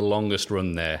people that get the longest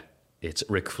run there, it's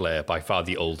Ric Flair, by far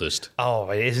the oldest. Oh,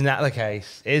 isn't that the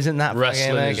case? Isn't that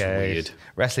Wrestling fucking is the case? weird.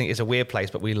 Wrestling is a weird place,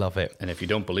 but we love it. And if you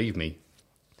don't believe me...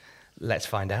 Let's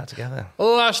find out together.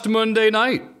 Last Monday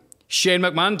night, Shane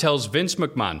McMahon tells Vince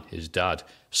McMahon, his dad,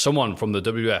 someone from the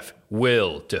WF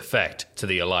will defect to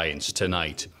the Alliance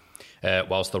tonight.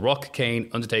 Whilst The Rock, Kane,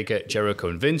 Undertaker, Jericho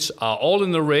and Vince are all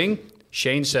in the ring,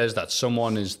 Shane says that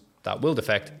someone that will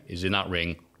defect is in that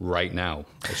ring right now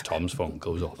as Tom's phone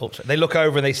goes off. Oops. They look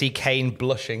over and they see Kane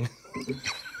blushing.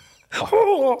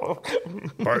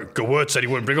 Good word said he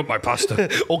wouldn't bring up my pasta.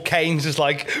 Or Kane's just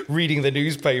like reading the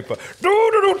newspaper.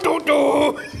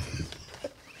 Do.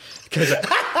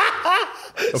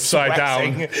 Upside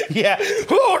down. Yeah.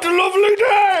 What a lovely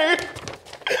day.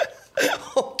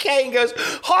 Oh, Kane goes,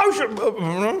 how should...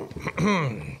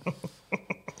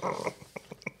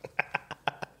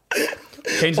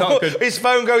 Kane's not good. His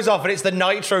phone goes off and it's the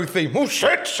Nitro theme. Oh,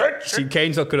 shit. See,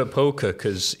 Kane's not good at poker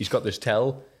because he's got this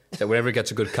tell that whenever he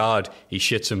gets a good card, he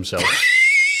shits himself.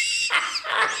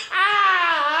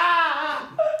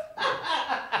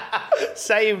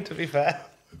 Same, to be fair.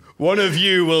 One of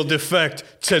you will defect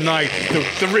tonight.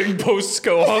 The ring posts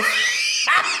go off.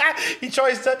 He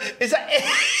tries to... Is that...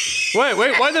 Wait,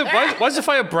 why's the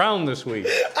fire brown this week?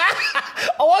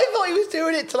 Oh, I thought he was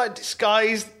doing it to like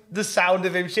disguise the sound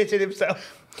of him shitting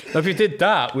himself. Now, if you did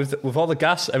that with all the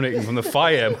gas emanating from the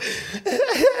fire...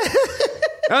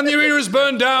 And the arena is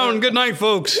burned down. Good night,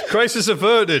 folks. Crisis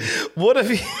averted. What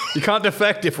have you... You can't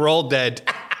defect if we're all dead.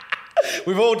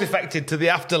 We've all defected to the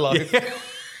afterlife. Yeah.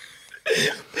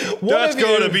 That's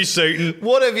going to be Satan.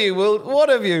 One of you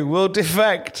will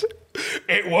defect.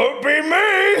 It won't be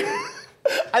me.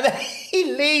 And then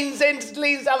he leans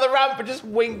down the ramp and just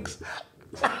winks.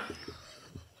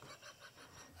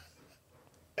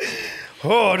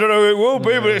 Oh, I don't know who it will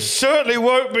be, but it certainly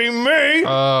won't be me.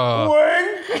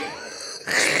 Wink.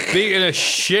 Speaking of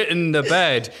shit in the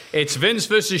bed, it's Vince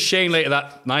versus Shane later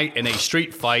that night in a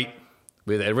street fight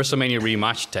with a WrestleMania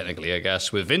rematch, technically, I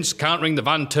guess, with Vince countering the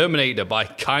Van Terminator by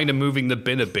kind of moving the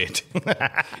bin a bit.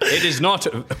 It is not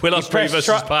Will Ospreay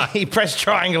versus Pac. He pressed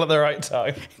triangle at the right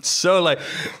time. It's so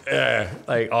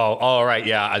oh, all right,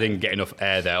 yeah, I didn't get enough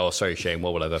air there. Oh, sorry, Shane,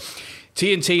 well, whatever.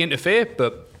 TNT interfere,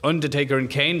 but Undertaker and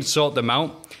Kane sort them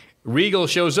out. Regal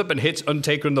shows up and hits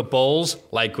Undertaker in the balls,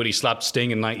 like when he slapped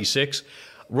Sting in 96.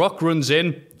 Rock runs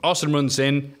in, Austin runs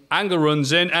in, Angle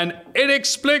runs in, and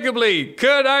inexplicably,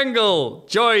 Kurt Angle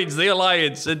joins the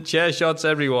Alliance and chair shots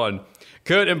everyone.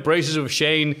 Kurt embraces with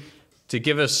Shane to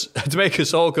make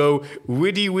us all go,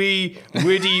 widdy wee,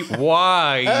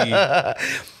 why?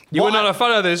 You were not a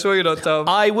fan of this, were you not, Tom?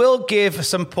 I will give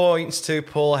some points to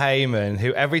Paul Heyman,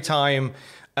 who every time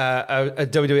a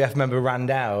WWF member ran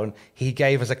down, he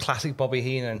gave us a classic Bobby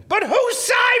Heenan. But whose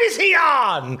side is he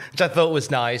on? Which I thought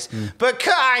was nice. But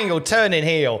Kurt Angle turning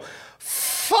heel.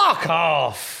 Fuck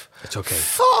off. It's okay.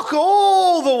 Fuck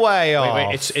all the way off.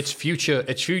 Wait, it's future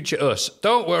us.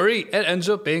 Don't worry, it ends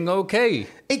up being okay.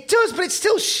 It does, but it's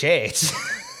still shit.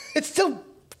 It's still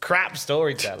crap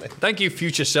storytelling. Thank you,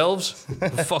 future selves.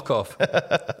 Fuck off.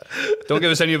 Don't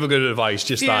give us any other good advice,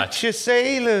 just that. Future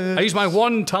sailors. I use my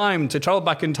one time to travel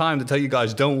back in time to tell you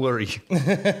guys, don't worry. You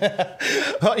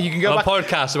can go back.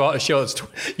 Podcast about a show that's...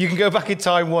 You can go back in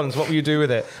time once. What will you do with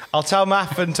it? I'll tell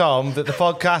Matt and Tom that the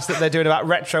podcast that they're doing about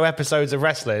retro episodes of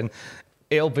wrestling,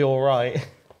 it'll be all right.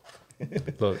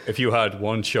 Look, if you had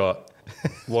one shot...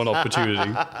 One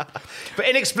opportunity. But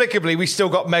inexplicably, we still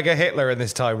got Mega Hitler in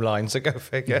this timeline, so go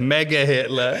figure. Mega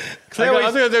Hitler.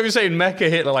 I think they were saying Mecha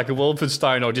Hitler like a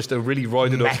Wolfenstein or just a really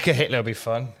roided up... Mecha Hitler would be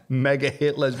fun. Mega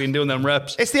Hitler's been doing them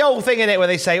reps. It's the old thing, in it, where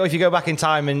they say, if you go back in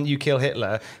time and you kill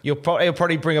Hitler, it'll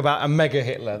probably bring about a Mega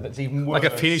Hitler that's even worse.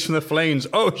 Like a phoenix from the flames.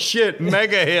 Oh shit,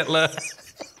 Mega Hitler.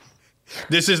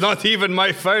 This is not even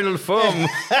my final form.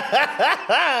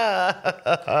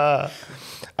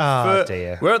 Oh,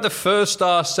 dear. We're at the First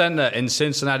Star Center in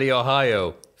Cincinnati,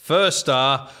 Ohio. First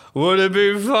Star, would it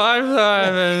be 5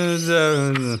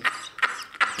 times?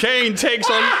 Kane takes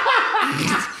on...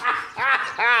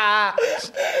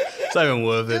 It's not even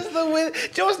worth it. Do you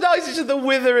know what's nice? It's just the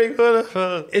withering.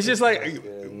 It's just like...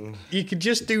 You can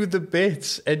just do the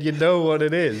bits and you know what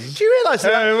it is. Do you realise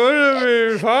that? Would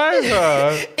it be 5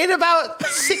 times? In about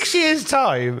 6 years'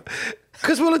 time...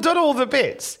 Because we'll have done all the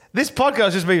bits. This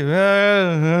podcast just be... I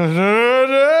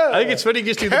think it's funny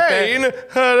just do the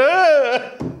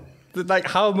bit. Like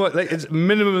how much... Like it's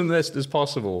minimalist as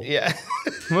possible. Yeah.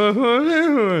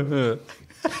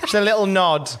 Just a little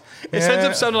nod. It ends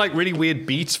up sounding like really weird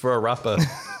beats for a rapper.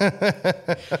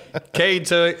 Kane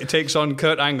takes on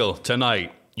Kurt Angle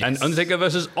tonight. Yes. And Undertaker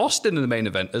versus Austin in the main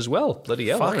event as well. Bloody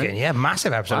hell. Fucking, yeah.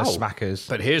 Massive episode of Wow. Smackers.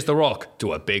 But here's The Rock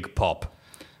to a big pop.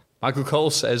 Michael Cole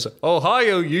says,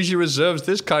 Ohio usually reserves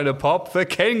this kind of pop for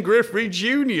Ken Griffey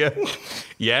Jr.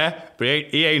 Yeah, but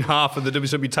he ain't half of the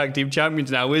WWE Tag Team Champions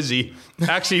now, is he?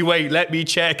 Actually, wait, let me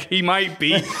check. He might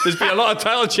be. There's been a lot of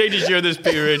title changes during this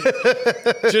period.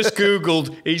 Just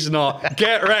Googled. He's not.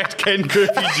 Get wrecked, Ken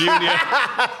Griffey Jr.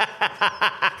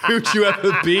 Who'd you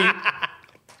ever be?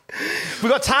 We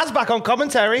got Taz back on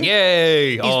commentary.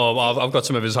 Yay! I've got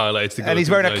some of his highlights to go. And he's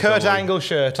wearing a Kurt Angle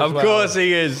shirt as well. Of course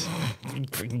he is.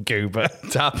 Goober.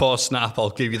 Tap or snap, I'll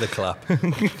give you the clap.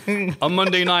 On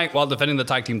Monday night, while defending the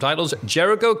tag team titles,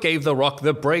 Jericho gave The Rock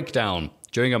the breakdown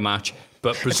during a match,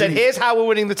 but said, here's how we're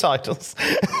winning the titles.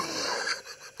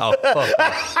 Oh, fuck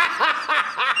off.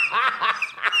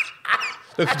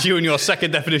 Look at you and your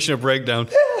second definition of breakdown.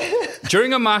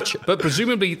 During a match, but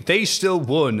presumably they still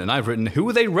won, and I've written, who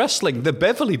are they wrestling? The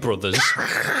Beverly Brothers.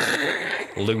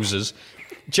 Losers.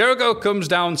 Jericho comes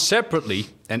down separately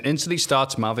and instantly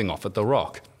starts mouthing off at The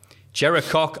Rock.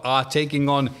 Jericho are taking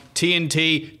on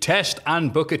TNT, Test,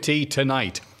 and Booker T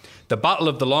tonight. The battle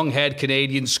of the long-haired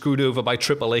Canadians screwed over by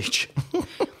Triple H.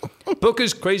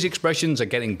 Booker's crazy expressions are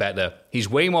getting better. He's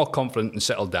way more confident and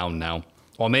settled down now.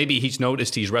 Or maybe he's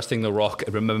noticed he's wrestling The Rock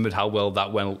and remembered how well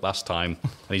that went last time,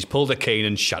 and he's pulled a cane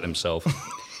and shot himself.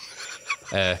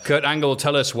 Kurt Angle will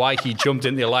tell us why he jumped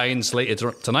in the Alliance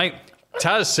later tonight.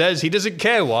 Taz says he doesn't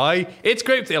care why. It's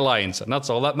great for the Alliance, and that's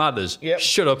all that matters. Yep.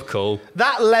 Shut up, Cole.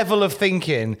 That level of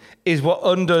thinking is what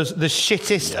undoes the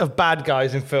shittest of bad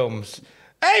guys in films.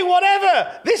 Hey,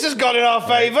 whatever! This has gone in our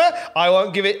favour. I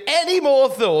won't give it any more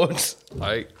thought.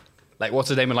 Right. Like, what's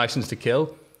the name of License to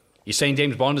Kill? You're saying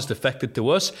James Bond is defected to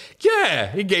us?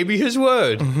 Yeah, he gave me his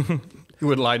word. He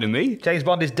wouldn't lie to me. James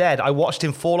Bond is dead. I watched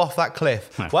him fall off that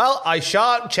cliff. Well, I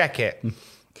shan't check it.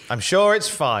 I'm sure it's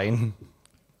fine.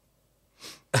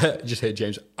 Just hit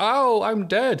James. Oh, I'm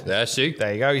dead. There, see?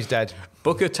 There you go, he's dead.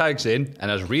 Booker tags in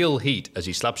and has real heat as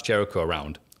he slaps Jericho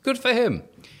around. Good for him.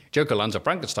 Jericho lands a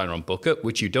Frankensteiner on Booker,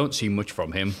 which you don't see much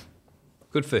from him.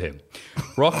 Good for him.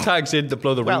 Rock tags in to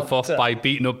blow the roof off by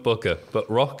beating up Booker, but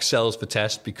Rock sells for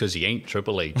Test because he ain't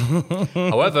Triple H.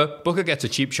 However, Booker gets a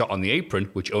cheap shot on the apron,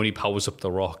 which only powers up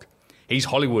the Rock. He's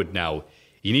Hollywood now.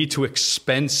 You need to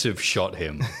expensive shot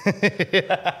him.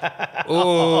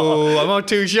 Oh, I'm not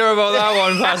too sure about that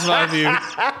one, Past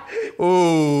Matthew.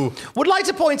 Ooh. Would like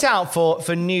to point out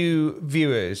for new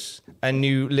viewers and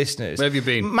new listeners. Where have you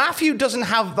been? Matthew doesn't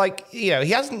have he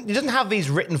doesn't have these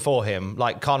written for him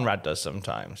like Conrad does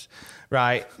sometimes.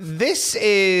 Right. This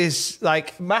is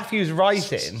like Matthew's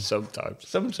writing. Sometimes.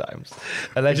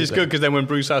 Allegedly. Which is good because then when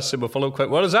Bruce asks him a follow-up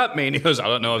question, what does that mean? He goes, I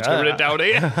don't know, I'm scribbling it down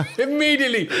here.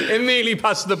 Immediately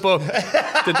passes the book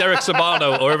to Derek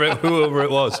Sabano or whoever it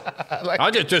was.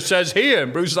 It just says here.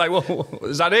 And Bruce is like, well,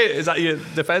 is that it? Is that your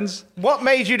defense? What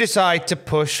made you decide to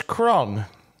push Kron?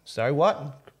 Sorry,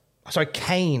 what? Sorry,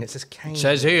 Kane. It says Kane.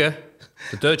 Says here.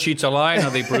 The dirt sheets are lying,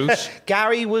 are they, Bruce?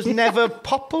 Gary was never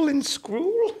popple in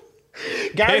school.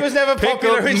 Gary was never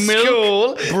popular in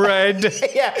school. Bread,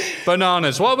 yeah.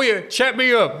 Bananas. Chat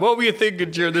me up. What were you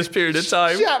thinking during this period of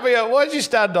time? Chat me up. Why did you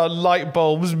stand on light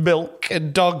bulbs, milk,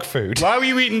 and dog food? Why were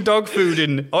you eating dog food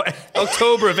in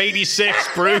October of '86,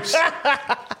 Bruce?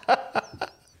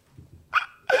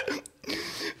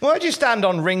 Why did you stand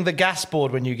on ring the gas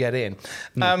board when you get in?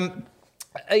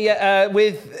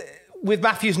 With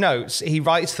Matthew's notes, he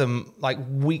writes them like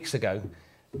weeks ago.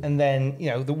 And then,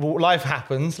 life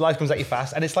happens, life comes at you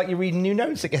fast, and it's like you're reading new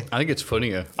notes again. I think it's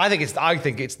funnier. I think it's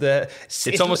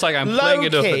It's almost like I'm playing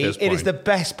it up at this point. It is the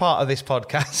best part of this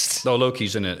podcast. No,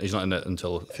 Loki's in it. He's not in it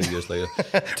until a few years later.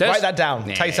 Write that down.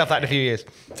 Tell yourself that in a few years.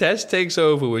 Test takes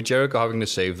over with Jericho having to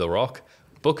save The Rock.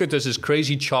 Booker does his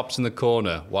crazy chops in the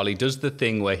corner while he does the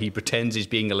thing where he pretends he's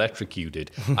being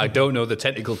electrocuted. I don't know the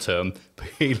technical term, but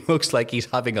he looks like he's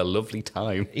having a lovely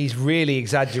time. He's really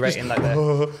exaggerating like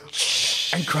that.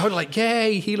 And crowd are like,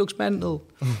 yay, he looks mental.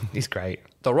 He's great.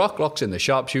 The Rock locks in the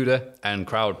sharpshooter and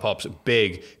crowd pops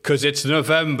big because it's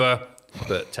November,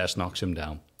 but Test knocks him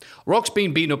down. Rock's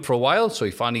been beaten up for a while, so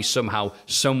he finally somehow,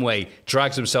 someway,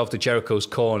 drags himself to Jericho's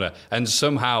corner and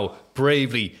somehow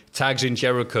bravely tags in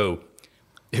Jericho,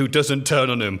 who doesn't turn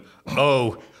on him.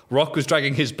 Oh, Rock was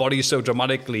dragging his body so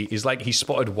dramatically, it's like he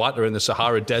spotted water in the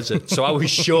Sahara Desert. So I was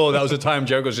sure that was the time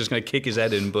Jericho was just going to kick his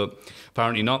head in, but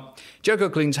apparently not. Jericho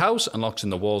cleans house and locks in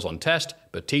the walls on Test,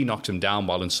 but T knocks him down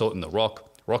while insulting The Rock.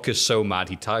 Rock is so mad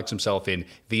he tags himself in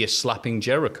via slapping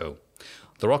Jericho.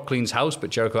 The Rock cleans house, but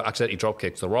Jericho accidentally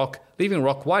dropkicks The Rock, leaving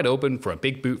Rock wide open for a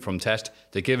big boot from Test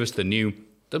to give us the new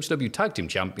WWE Tag Team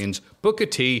Champions, Booker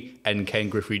T and Ken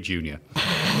Griffey Jr.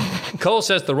 Cole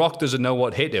says The Rock doesn't know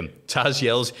what hit him. Taz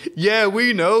yells, "Yeah,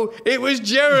 we know. It was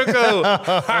Jericho."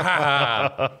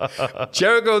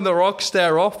 Jericho and The Rock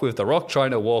stare off with The Rock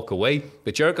trying to walk away,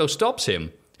 but Jericho stops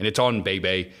him. And it's on,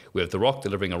 baby, with The Rock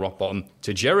delivering a rock bottom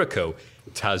to Jericho.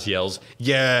 Taz yells,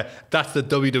 "Yeah, that's the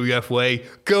WWF way.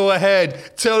 Go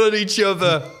ahead, tell on each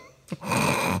other."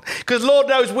 Because Lord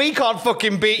knows we can't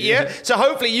fucking beat you, so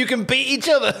hopefully you can beat each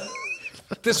other.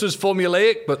 This was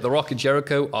formulaic, but The Rock and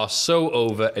Jericho are so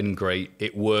over and great.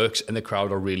 It works, and the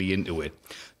crowd are really into it.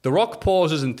 The Rock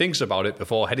pauses and thinks about it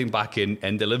before heading back in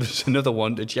and delivers another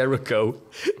one to Jericho.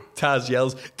 Taz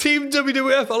yells, "Team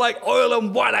WWF are like oil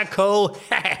and water, Cole."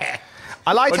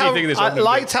 I liked how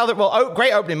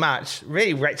great opening match.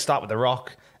 Really great start with The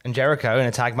Rock and Jericho in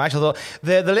a tag match. I thought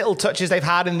the little touches they've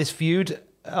had in this feud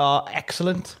are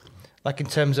excellent. Like in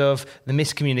terms of the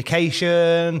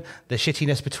miscommunication, the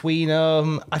shittiness between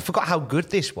them. I forgot how good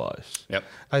this was. Yep.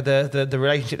 Like the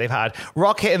relationship they've had.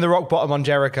 Rock hitting the rock bottom on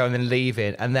Jericho and then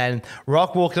leaving. And then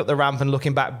Rock walking up the ramp and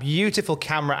looking back. Beautiful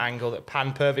camera angle that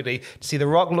panned perfectly to see the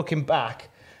Rock looking back.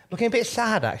 Looking a bit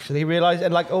sad, actually. He realised,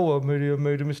 and like, oh, I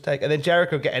made a mistake. And then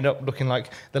Jericho getting up looking like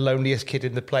the loneliest kid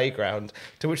in the playground,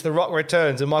 to which The Rock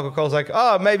returns, and Michael Cole's like,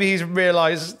 oh, maybe he's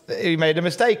realised he made a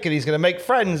mistake and he's going to make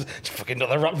friends. Just fucking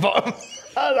another rock bottom.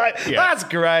 I was like, that's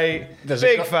great.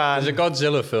 Big fan. There's a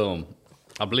Godzilla film.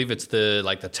 I believe it's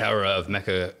the Terror of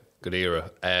Mecha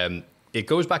Ghidorah. It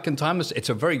goes back in time. It's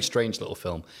a very strange little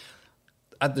film.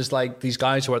 And there's like these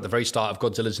guys who are at the very start of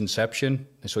Godzilla's inception.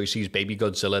 And so he sees baby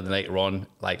Godzilla. Then later on,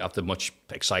 like after much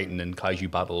exciting and kaiju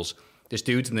battles, this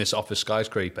dude's in this office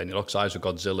skyscraper and he locks eyes with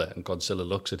Godzilla. And Godzilla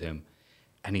looks at him.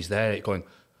 And he's there going,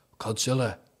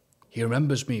 "Godzilla, he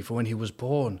remembers me from when he was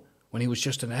born, when he was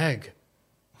just an egg."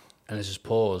 And there's this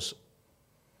pause.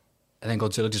 And then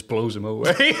Godzilla just blows him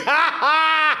away. And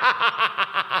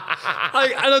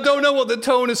I don't know what the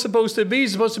tone is supposed to be.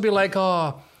 It's supposed to be like,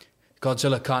 oh,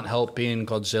 Godzilla can't help being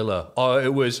Godzilla. Or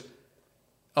it was,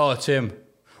 oh, it's him.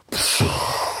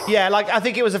 Yeah, like I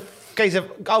think it was a case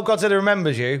of, oh, Godzilla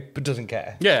remembers you, but doesn't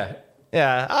care. Yeah.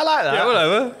 Yeah, I like that. Yeah,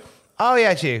 whatever. Oh,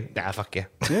 yeah, it's you. Nah, fuck you.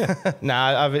 Yeah.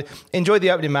 Nah, I've enjoyed the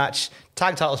opening match.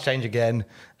 Tag titles change again.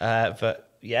 But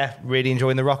yeah, really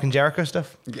enjoying the Rock and Jericho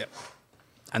stuff. Yeah.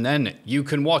 And then you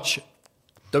can watch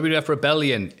WWF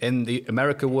Rebellion in the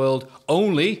America world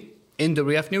only in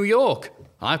WWF New York.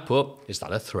 I put, is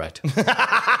that a threat?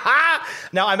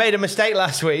 Now, I made a mistake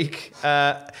last week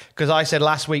because I said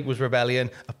last week was Rebellion.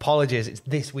 Apologies, it's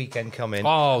this weekend coming.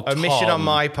 Oh, omission on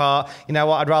my part. You know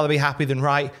what? I'd rather be happy than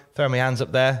right. Throw my hands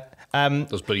up there.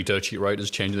 Those bloody dirt sheet writers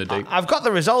changing the date. I've got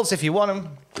the results if you want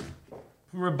them.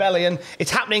 Rebellion. It's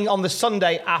happening on the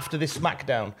Sunday after this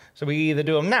SmackDown. So we either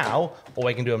do them now or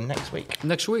we can do them next week.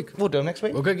 Next week. We'll do them next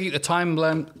week. We're going to keep the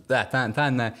timeline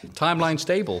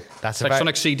stable. That's like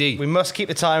Sonic CD. We must keep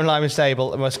the timeline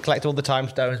stable and must collect all the time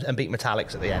stones and beat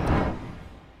Metallics at the end.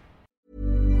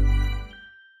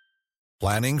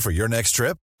 Planning for your next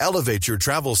trip? Elevate your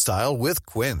travel style with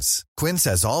Quince. Quince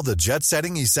has all the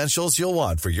jet-setting essentials you'll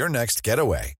want for your next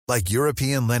getaway, like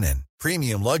European linen,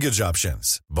 premium luggage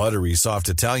options, buttery soft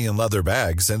Italian leather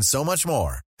bags, and so much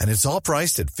more. And it's all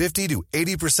priced at 50 to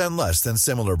 80% less than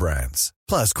similar brands.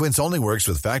 Plus, Quince only works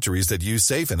with factories that use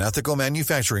safe and ethical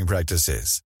manufacturing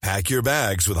practices. Pack your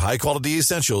bags with high-quality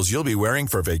essentials you'll be wearing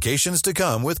for vacations to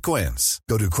come with Quince.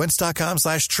 Go to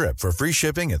quince.com/trip for free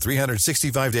shipping and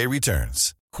 365-day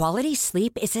returns. Quality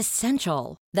sleep is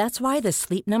essential. That's why the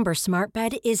Sleep Number Smart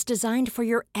Bed is designed for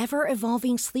your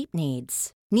ever-evolving sleep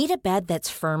needs. Need a bed that's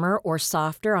firmer or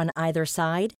softer on either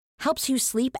side? Helps you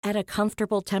sleep at a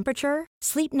comfortable temperature?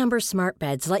 Sleep Number Smart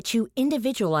Beds let you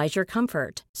individualize your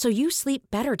comfort so you sleep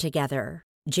better together.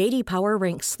 J.D. Power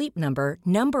ranks Sleep Number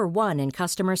number 1 in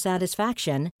customer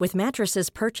satisfaction with mattresses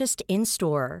purchased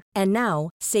in-store. And now,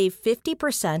 save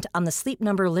 50% on the Sleep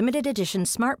Number Limited Edition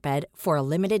Smart Bed for a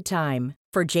limited time.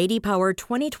 For J.D. Power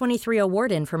 2023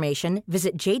 award information,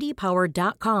 visit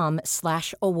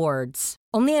jdpower.com/awards.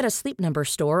 Only at a Sleep Number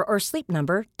store or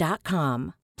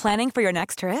sleepnumber.com. Planning for your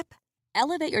next trip?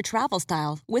 Elevate your travel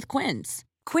style with Quince.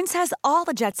 Quince has all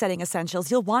the jet-setting essentials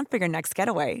you'll want for your next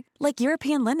getaway, like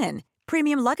European linen,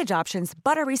 premium luggage options,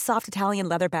 buttery soft Italian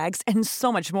leather bags, and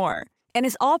so much more. And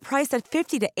is all priced at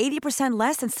 50 to 80%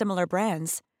 less than similar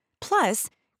brands. Plus,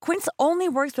 Quince only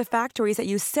works with factories that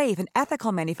use safe and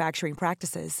ethical manufacturing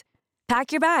practices.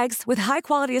 Pack your bags with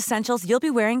high-quality essentials you'll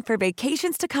be wearing for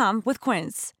vacations to come with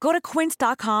Quince. Go to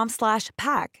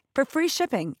quince.com/pack for free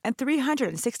shipping and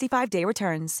 365-day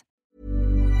returns.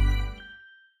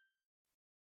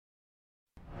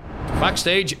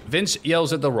 Backstage, Vince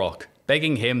yells at The Rock,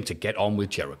 begging him to get on with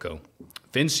Jericho.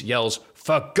 Vince yells,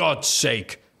 "For God's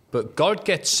sake!" but God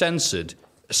gets censored,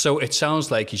 so it sounds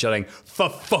like he's yelling, "For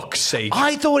fuck's sake!"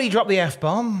 I thought he dropped the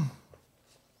F-bomb.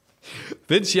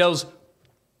 Vince yells,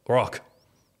 "Rock,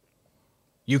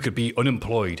 you could be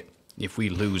unemployed if we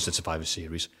lose the Survivor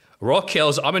Series." Rock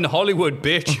yells, "I'm in Hollywood,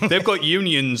 bitch. They've got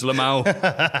unions,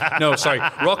 Lamau." No, sorry.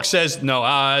 Rock says, "No,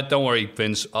 don't worry,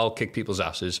 Vince. I'll kick people's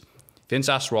asses." Vince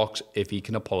asks Rock if he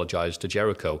can apologize to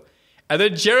Jericho. And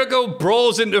then Jericho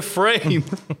brawls into frame.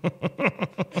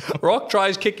 Rock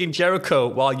tries kicking Jericho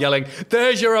while yelling,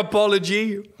 "There's your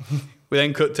apology." We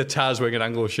then cut to Taz wearing an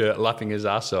Angle shirt, laughing his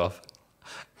ass off.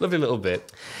 Lovely little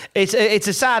bit. It's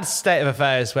a sad state of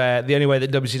affairs where the only way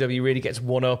that WCW really gets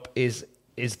one up is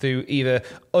through either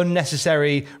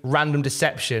unnecessary random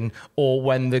deception or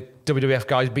when the WWF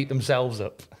guys beat themselves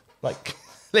up. Like,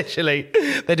 literally,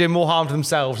 they're doing more harm to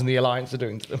themselves than the Alliance are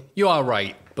doing to them. You are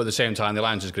right, but at the same time, the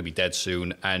Alliance is going to be dead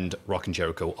soon, and Rock and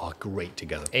Jericho are great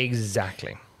together.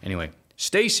 Exactly. Anyway,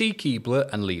 Stacy, Keibler,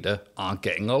 and Lita aren't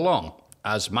getting along,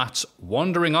 as Matt's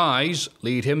wandering eyes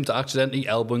lead him to accidentally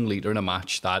elbowing Lita in a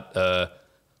match that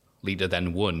Lita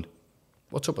then won.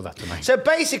 What's up with that tonight? So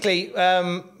basically,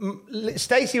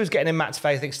 Stacey was getting in Matt's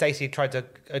face. I think Stacey tried to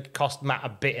cost Matt a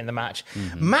bit in the match.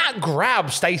 Mm-hmm. Matt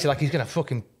grabs Stacey like he's going to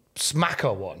fucking smack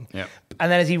her one. Yep. And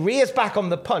then as he rears back on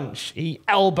the punch, he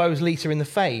elbows Lita in the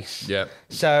face. Yep.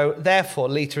 So therefore,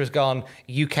 Lita has gone,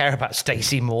 "You care about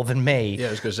Stacey more than me." Yeah,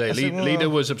 I was going to say, Lita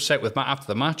was upset with Matt after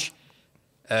the match.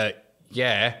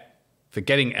 For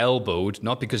getting elbowed,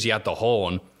 not because he had the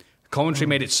horn. Commentary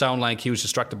made it sound like he was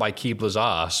distracted by Keibler's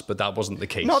ass, but that wasn't the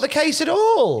case. Not the case at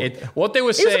all. What they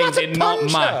were saying did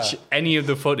not match any of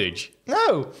the footage.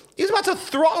 No. He was about to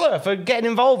throttle her for getting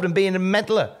involved and being a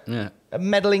meddler. Yeah. A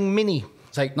meddling mini.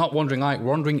 It's like not wandering eye,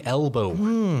 wandering elbow.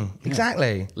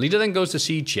 Exactly. Lita then goes to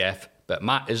see Jeff, but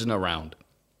Matt isn't around.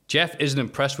 Jeff isn't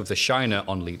impressed with the shiner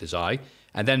on Lita's eye,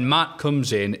 and then Matt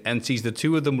comes in and sees the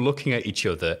two of them looking at each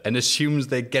other and assumes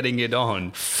they're getting it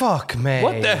on. Fuck me.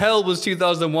 What the hell was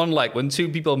 2001 like when two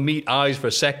people meet eyes for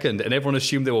a second and everyone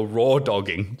assumed they were raw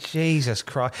dogging? Jesus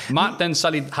Christ. Matt then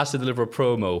sadly has to deliver a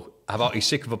promo about he's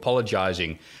sick of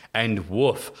apologising, and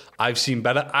woof, I've seen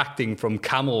better acting from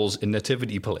camels in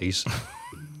Nativity Police.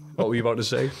 What were you about to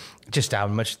say? Just how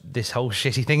much this whole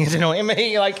shitty thing is annoying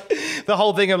me. Like, the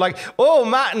whole thing of like, oh,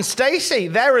 Matt and Stacey,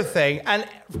 they're a thing. And,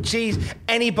 geez,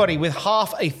 anybody with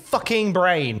half a fucking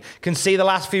brain can see the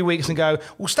last few weeks and go,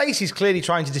 well, Stacey's clearly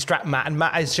trying to distract Matt, and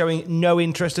Matt is showing no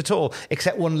interest at all,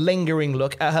 except one lingering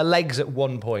look at her legs at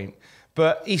one point.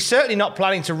 But he's certainly not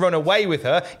planning to run away with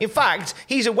her. In fact,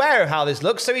 he's aware of how this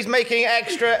looks, so he's making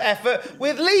extra effort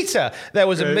with Lita. There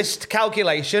was a missed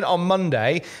calculation on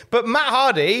Monday, but Matt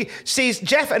Hardy sees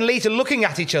Jeff and Lita looking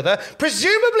at each other,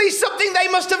 presumably something they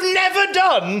must have never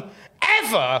done,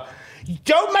 ever.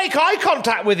 Don't make eye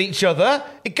contact with each other.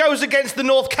 It goes against the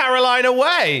North Carolina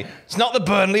way. It's not the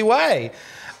Burnley way.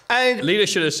 And Lita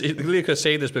could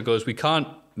say this because we can't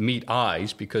meet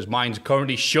eyes because mine's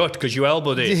currently shut because you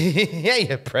elbowed it. Yeah,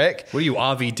 you prick. Were you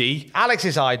RVD?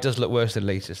 Alex's eye does look worse than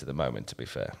Lita's at the moment, to be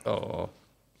fair. Oh.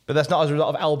 But that's not as a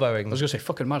result of elbowing. I was going to say,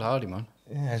 fucking Matt Hardy, man.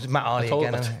 Yeah, it's Matt Hardy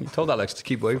again. You told Alex to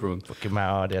keep away from him. Fucking Matt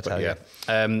Hardy, I tell you.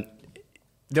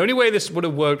 The only way this would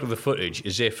have worked with the footage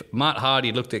is if Matt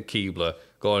Hardy looked at Keibler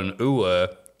going,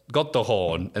 got the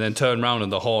horn, and then turned around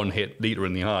and the horn hit Lita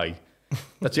in the eye.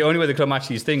 That's the only way they could match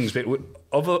these things. But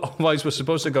otherwise, we're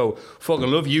supposed to go, fucking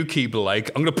love you, Keibler,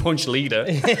 like, I'm going to punch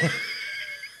Lita.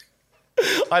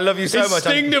 I love you so much.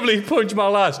 Instinctively punch my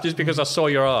ass just because I saw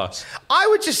your ass. I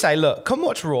would just say, look, come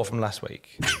watch Raw from last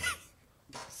week.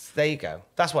 There you go.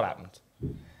 That's what happened.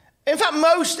 In fact,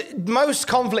 most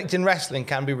conflict in wrestling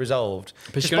can be resolved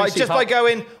just by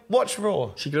going, watch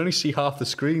Raw. She can only see half the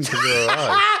screen because of her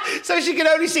eyes. So she can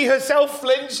only see herself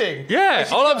flinching. Yeah,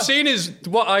 all I'm seeing is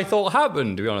what I thought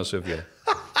happened, to be honest with you.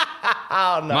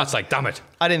 Oh, no. Matt's like, damn it.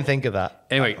 I didn't think of that.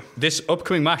 Anyway, this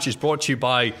upcoming match is brought to you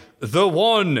by The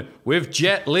One with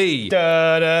Jet Li.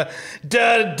 Da-da,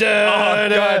 da-da,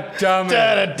 da-da, God damn it.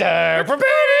 da-da, da.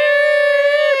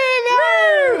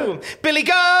 Billy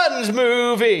Gunn's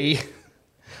movie,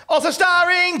 also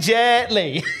starring Jet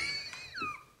Li.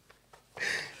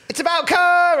 It's about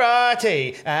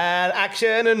karate and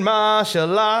action and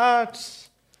martial arts.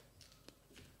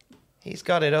 He's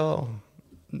got it all.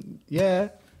 Yeah.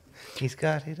 He's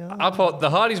got it all. I thought the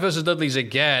Hardys versus Dudleys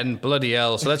again, bloody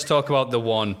hell. So let's talk about The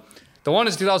One. The One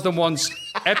is 2001's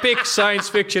epic science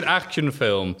fiction action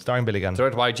film. Starring Billy Gunn.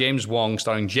 Directed by James Wong,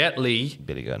 starring Jet Li.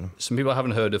 Billy Gunn. Some people I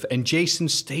haven't heard of. And Jason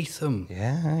Statham.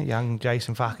 Yeah, young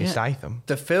Jason fucking Statham.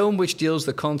 The film, which deals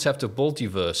the concept of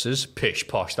multiverses, pish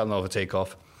posh, that'll never take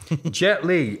off, Jet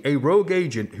Li, a rogue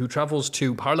agent who travels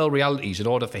to parallel realities in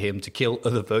order for him to kill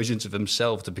other versions of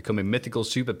himself to become a mythical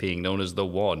super being known as the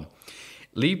One.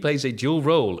 Lee plays a dual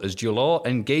role as Jalor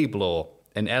and Gablor,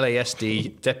 an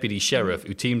LASD deputy sheriff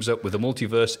who teams up with a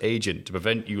multiverse agent to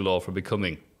prevent Ulor from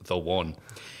becoming the One.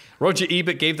 Roger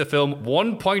Ebert gave the film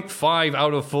 1.5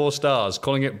 out of 4 stars,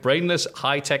 calling it brainless,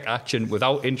 high-tech action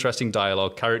without interesting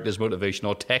dialogue, characters, motivation,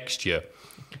 or texture.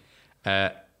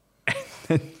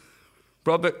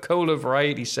 Robert Cole of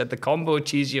Variety said the combo of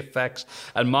cheesy effects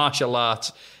and martial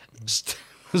arts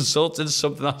results in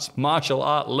something that's martial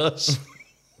artless.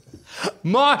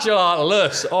 Martial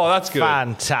artless! Oh, that's good.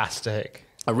 Fantastic.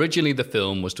 Originally, the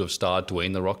film was to have starred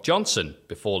Dwayne "The Rock" Johnson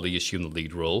before Lee assumed the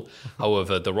lead role.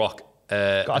 However, The Rock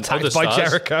got attacked by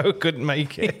Jericho, couldn't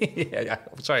make it. yeah.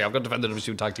 Sorry, I've got defended of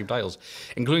 2 tag team titles,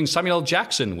 including Samuel L.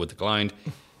 Jackson, were declined,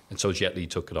 and so Jet Li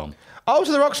took it on. Oh,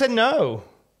 so The Rock said no.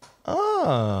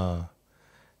 Oh.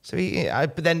 So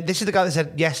but then this is the guy that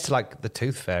said yes to like the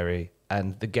Tooth Fairy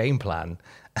and the game plan.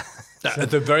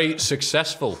 The very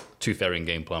successful Tooth Fairy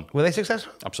game plan. Were they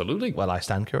successful? Absolutely. Well, I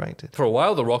stand corrected. For a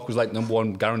while, The Rock was like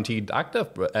 #1 guaranteed actor,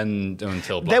 and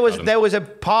until Black there was a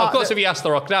part. Of course, if you ask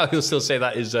The Rock now, he'll still say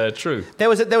that is true. There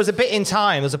was a bit in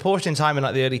time. There was a portion in time in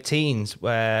like the early teens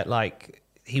where like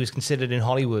he was considered in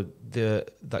Hollywood the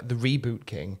reboot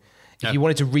king. If you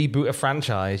wanted to reboot a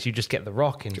franchise, you just get The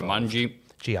Rock involved. Jumanji,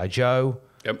 G.I. Joe,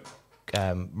 yep,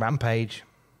 Rampage,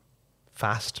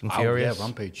 Fast and Furious. Yeah,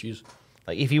 Rampage. Jeez.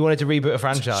 Like if you wanted to reboot a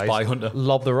franchise, Spy Hunter,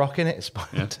 lob The Rock in it. Spy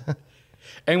Hunter.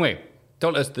 Anyway,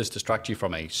 don't let this distract you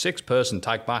from a 6-person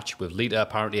tag match with Lita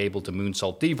apparently able to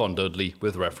moonsault Devon Dudley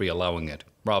with referee allowing it,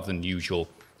 rather than usual.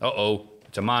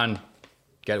 It's a man.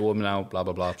 Get a woman out. Blah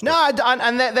blah blah. Stuff. No,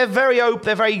 and they're very open.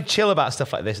 They're very chill about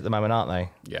stuff like this at the moment, aren't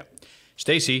they? Yeah.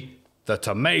 Stacey, the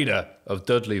tomato of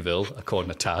Dudleyville,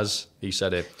 according to Taz, he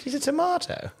said it. She's a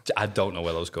tomato. I don't know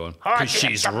where that was going. Because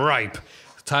she's ripe.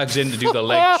 Tags in to do the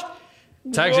leg.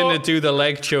 Tags in to do the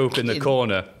leg choke in the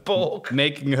corner,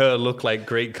 making her look like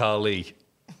Great Khali.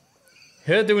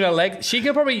 Her doing a leg, she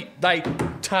could probably like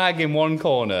tag in one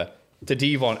corner to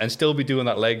Devon and still be doing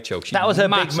that leg choke. That was her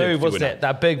big move, wasn't it?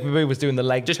 That big move was doing the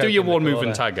leg choke. Just do your one move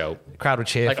and tag out. The crowd would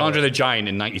cheer. Like Andre the Giant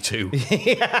in '92.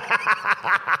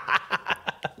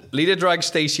 Lita drags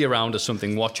Stacey around as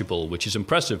something watchable, which is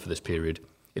impressive for this period.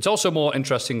 It's also more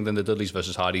interesting than the Dudleys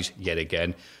versus Hardys, yet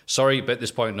again. Sorry, but at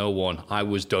this point, no one. I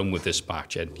was done with this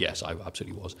match, and yes, I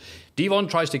absolutely was. Devon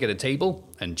tries to get a table,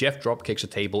 and Jeff drop kicks a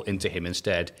table into him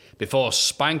instead, before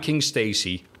spanking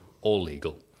Stacey, all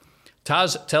legal.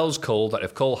 Taz tells Cole that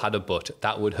if Cole had a butt,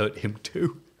 that would hurt him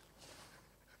too.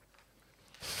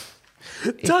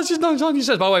 Taz just knocks on. He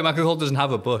says, by the way, Michael Cole doesn't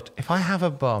have a butt. If I have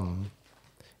a bum...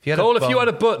 If you had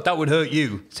a butt, that would hurt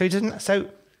you. So he doesn't... So...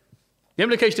 The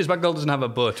implication is Michael Cole doesn't have a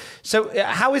butt. So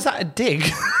how is that a dig?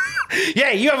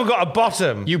 Yeah, you haven't got a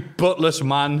bottom. You buttless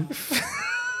man.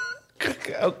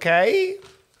 Okay.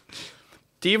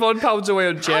 Devon pounds away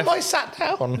on Jeff. How am I sat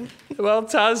down? Well,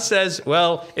 Taz says,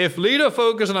 if Lita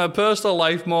focused on her personal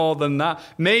life more than that,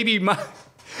 maybe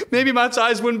Matt's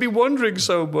eyes wouldn't be wandering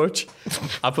so much.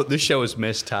 I put this show as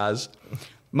Miss Taz.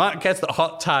 Matt gets the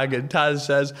hot tag and Taz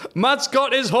says, Matt's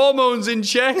got his hormones in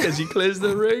check as he clears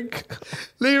the ring.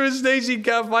 Lita and Stacey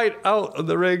can't fight out of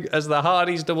the ring as the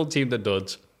Hardys double team the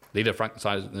Duds. Lita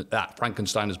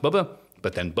Frankenstein is Bubba,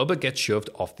 but then Bubba gets shoved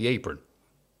off the apron,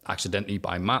 accidentally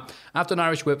by Matt, after an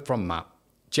Irish whip from Matt.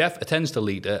 Jeff attends to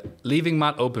Lita, leaving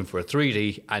Matt open for a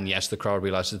 3D, and yes, the crowd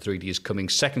realizes the 3D is coming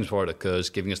seconds before it occurs,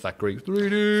 giving us that great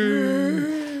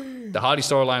 3D. The Hardy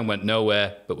storyline went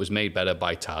nowhere, but was made better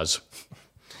by Taz.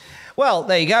 Well,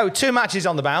 there you go. 2 matches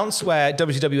on the bounce where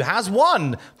WCW has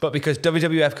won, but because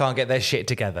WWF can't get their shit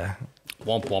together.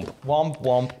 Womp, womp. Womp,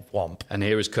 womp, womp. And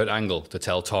here is Kurt Angle to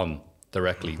tell Tom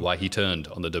directly why he turned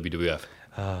on the WWF.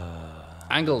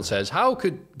 Angle says,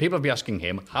 people have been asking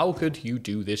him, how could you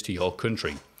do this to your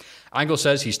country? Angle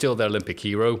says he's still their Olympic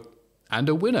hero and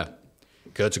a winner.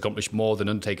 Kurt's accomplished more than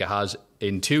Undertaker has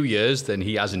in 2 years than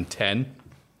he has in 10.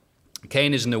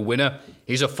 Kane isn't a winner,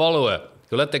 he's a follower.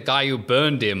 Who let the guy who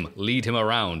burned him lead him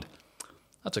around.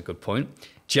 That's a good point.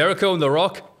 Jericho and The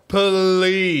Rock,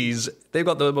 please. They've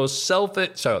got the most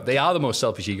they are the most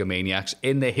selfish egomaniacs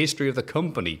in the history of the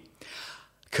company.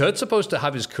 Kurt's supposed to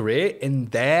have his career in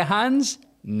their hands?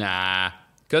 Nah.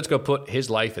 Kurt's going to put his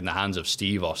life in the hands of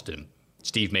Steve Austin.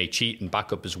 Steve may cheat and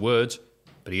back up his words,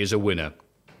 but he is a winner.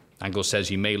 Angle says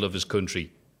he may love his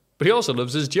country, but he also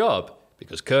loves his job,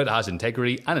 because Kurt has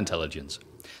integrity and intelligence.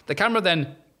 The camera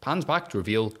then pans back to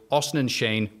reveal Austin and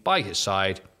Shane by his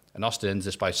side, and Austin ends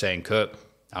this by saying, Kurt,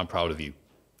 I'm proud of you.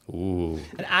 Ooh.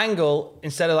 And Angle,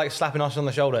 instead of like slapping Austin on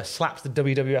the shoulder, slaps the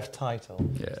WWF title.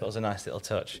 Yeah. So that was a nice little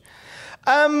touch.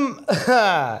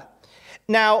 Now,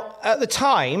 at the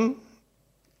time,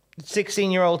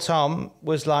 16-year-old Tom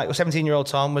was like, or 17-year-old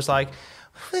Tom was like,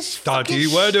 Daddy,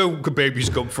 where do babies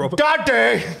come from?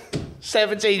 Daddy!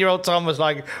 17-year-old Tom was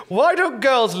like, why don't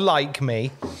girls like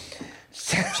me?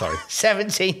 Sorry.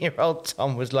 17-year-old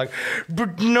Tom was like,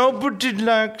 but nobody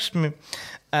likes me.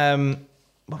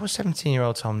 What was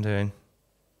 17-year-old Tom doing?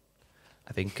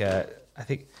 I think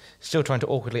still trying to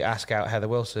awkwardly ask out Heather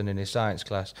Wilson in his science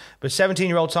class. But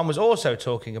 17-year-old Tom was also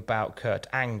talking about Kurt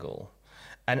Angle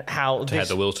and how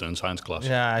Heather Wilson in science class.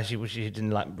 Nah, she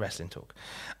didn't like wrestling talk.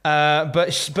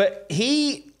 But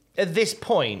he at this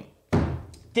point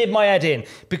did my head in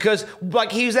because like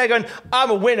he was there going, I'm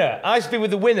a winner. I used to be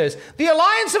with the winners. The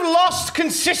Alliance have lost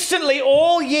consistently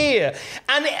all year,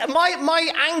 and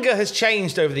my anger has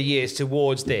changed over the years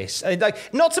towards this.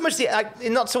 Like not so much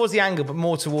not towards the anger, but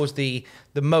more towards the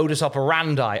modus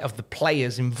operandi of the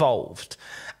players involved.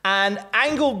 And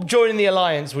Angle joining the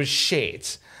Alliance was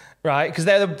shit. Right, because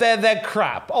they're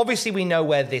crap. Obviously, we know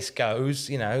where this goes.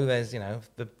 You know, there's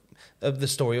the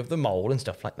story of the mole and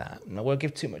stuff like that. And I won't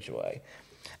give too much away.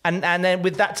 And then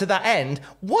with that to that end,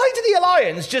 why did the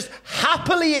Alliance just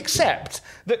happily accept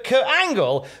that Kurt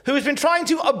Angle, who has been trying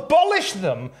to abolish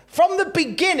them from the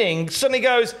beginning, suddenly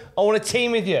goes, I want to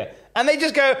team with you, and they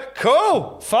just go,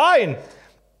 cool, fine.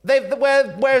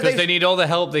 Because they need all the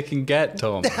help they can get,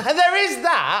 Tom. There is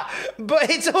that,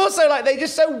 but it's also like they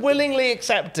just so willingly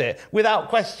accept it without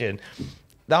question.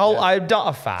 I'm not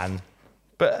a fan,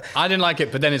 but I didn't like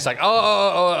it. But then it's like,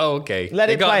 okay.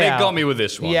 They got me with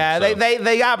this one. Yeah, so.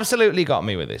 they absolutely got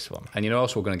me with this one. And you know what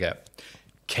else we're going to get?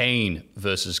 Kane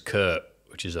versus Kurt,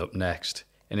 which is up next,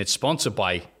 and it's sponsored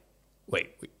by. Wait,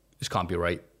 this can't be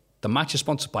right. The match is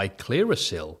sponsored by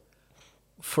Clearasil.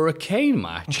 For a Kane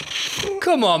match?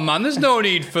 Come on, man. There's no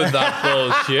need for that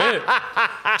bullshit.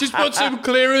 Just put some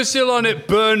Clearasil on it,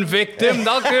 burn victim.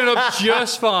 That'll clear it up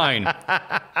just fine.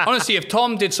 Honestly, if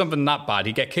Tom did something that bad,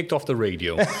 he'd get kicked off the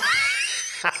radio.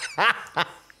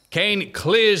 Kane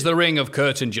clears the ring of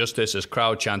Kurt's injustice as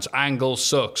crowd chants, Angle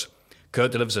sucks.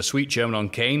 Kurt delivers a sweet German on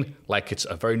Kane like it's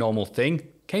a very normal thing.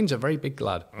 Kane's a very big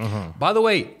lad. Mm-hmm. By the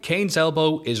way, Kane's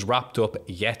elbow is wrapped up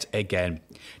yet again.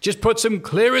 Just put some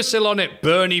Clearasil on it,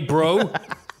 Bernie bro.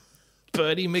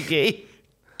 Bernie McGee.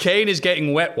 Kane is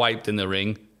getting wet wiped in the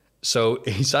ring, so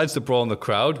he decides to brawl in the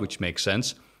crowd, which makes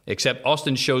sense. Except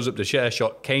Austin shows up to share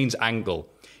shot Kane's ankle.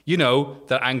 You know,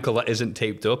 that ankle that isn't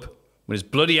taped up. When his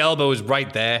bloody elbow is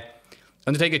right there.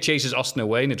 Undertaker chases Austin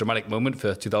away in a dramatic moment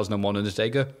for 2001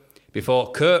 Undertaker.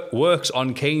 Before Kurt works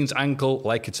on Kane's ankle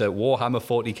like it's a Warhammer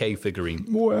 40k figurine.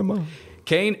 Warhammer.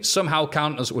 Kane somehow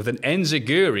counters with an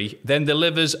enziguri, then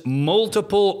delivers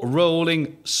multiple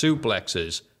rolling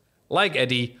suplexes. Like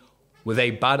Eddie, with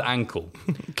a bad ankle.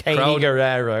 Kane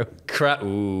Guerrero.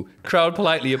 Crowd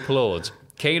politely applauds.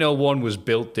 Kane 01 was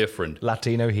built different.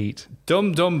 Latino heat.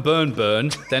 Dum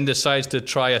Burn then decides to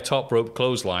try a top rope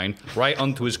clothesline right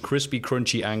onto his crispy,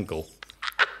 crunchy ankle.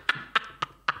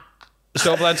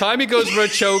 So by the time he goes for a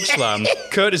choke slam,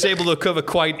 Kurt is able to cover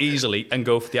quite easily and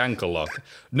go for the ankle lock.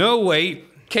 No way.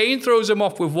 Kane throws him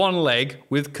off with one leg,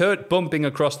 with Kurt bumping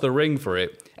across the ring for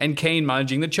it, and Kane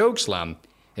managing the choke slam.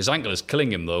 His ankle is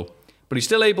killing him though, but he's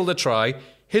still able to try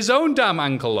his own damn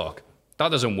ankle lock. That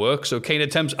doesn't work, so Kane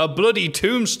attempts a bloody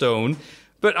tombstone,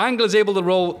 but Angle is able to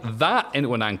roll that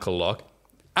into an ankle lock.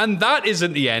 And that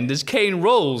isn't the end as Kane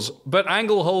rolls, but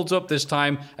Angle holds up this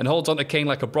time and holds onto Kane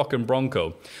like a Brock and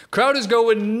Bronco. Crowd is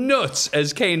going nuts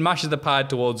as Kane mashes the pad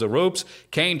towards the ropes.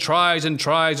 Kane tries,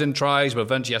 but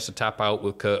eventually has to tap out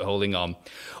with Kurt holding on.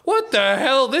 What the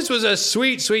hell? This was a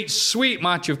sweet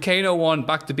match of Kane 01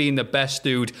 back to being the best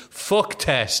dude. Fuck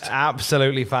test.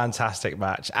 Absolutely fantastic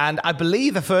match. And I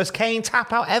believe the first Kane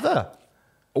tap out ever.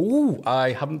 Ooh,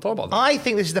 I haven't thought about that. I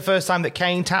think this is the first time that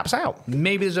Kane taps out.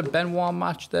 Maybe there's a Benoit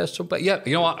match there somewhere. Yeah,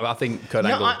 you know what? I think Kurt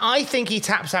Angle... I think he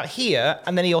taps out here,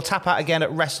 and then he'll tap out again at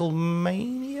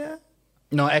WrestleMania?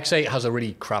 No, X8 has a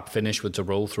really crap finish with the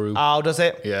roll through. Oh, does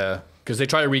it? Yeah, because they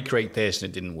tried to recreate this and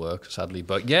it didn't work, sadly.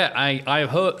 But yeah, I've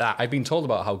heard that. I've been told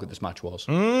about how good this match was.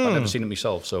 I've never seen it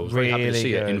myself, so I was very happy to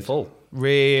see it in full.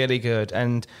 Really good.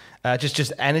 And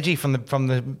just energy from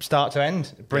the start to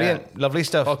end. Brilliant. Yeah. Lovely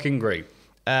stuff. Fucking great.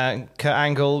 Kurt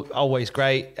Angle, always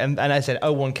great. And I said,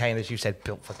 01 Kane, as you said,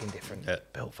 built fucking different. Yeah.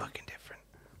 Built fucking different.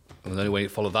 And the only way to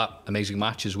follow that amazing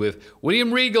match is with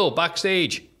William Regal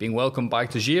backstage, being welcomed by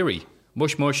Tajiri.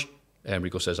 Mush, mush.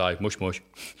 Regal says, aye, mush, mush.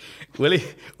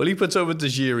 Willie puts over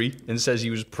Tajiri and says he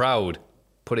was proud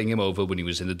putting him over when he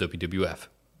was in the WWF.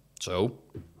 So,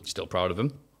 still proud of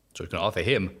him. So he's going to offer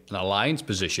him an alliance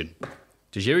position.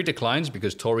 Tajiri declines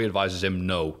because Tori advises him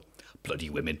no. Bloody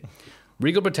women.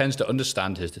 Regal pretends to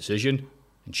understand his decision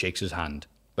and shakes his hand,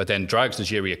 but then drags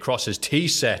Tajiri across his tea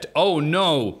set. Oh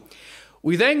no!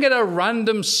 We then get a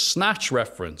random Snatch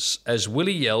reference as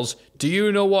Willie yells, "Do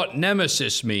you know what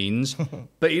nemesis means?"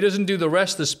 But he doesn't do the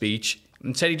rest of the speech.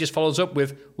 Instead, he just follows up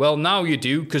with, "Well, now you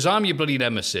do, because I'm your bloody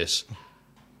nemesis."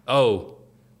 Oh.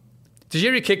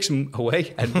 Tajiri kicks him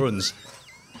away and runs.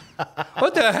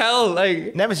 What the hell?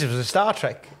 Like, Nemesis was a Star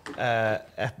Trek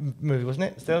movie, wasn't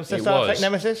it? Still Star Trek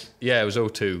Nemesis? Yeah, it was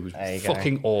 02. It was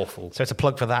fucking awful. So it's a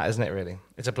plug for that, isn't it, really?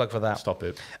 It's a plug for that. Stop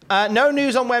it. No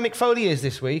news on where Mick Foley is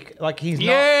this week. Like, he's not...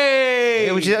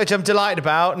 Yay! Which I'm delighted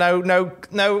about. No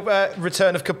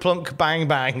return of Kaplunk Bang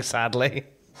Bang, sadly.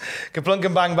 Kaplunk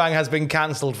and Bang Bang has been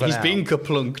cancelled for now. He's been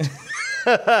kaplunked.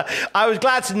 I was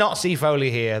glad to not see Foley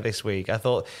here this week. I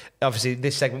thought, obviously,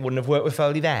 this segment wouldn't have worked with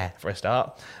Foley there, for a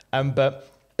start. But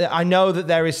I know that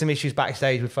there is some issues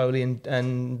backstage with Foley and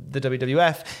the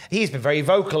WWF. He's been very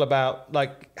vocal about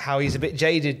like how he's a bit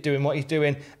jaded doing what he's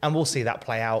doing, and we'll see that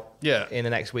play out in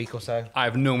the next week or so. I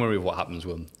have no memory of what happens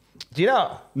with him. Do you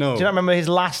not? No. Do you not remember his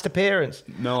last appearance?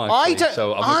 No, actually.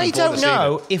 I don't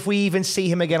know if we even see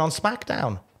him again on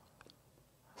SmackDown.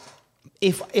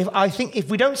 If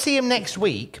we don't see him next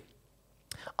week,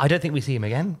 I don't think we see him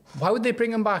again. Why would they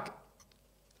bring him back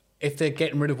if they're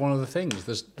getting rid of one of the things?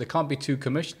 There can't be two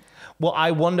commissioned. Well, I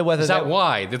wonder whether... Is that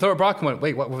why? They thought it back and went,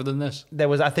 wait, what other than this? There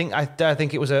was, I think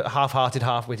it was a half-hearted,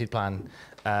 half-witted plan.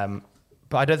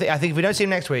 But I think if we don't see him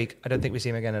next week, I don't think we see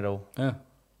him again at all. Yeah.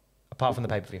 Apart from the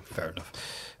pay-per-view. Fair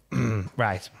enough.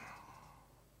 Right.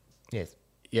 Yes.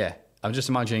 Yeah. I'm just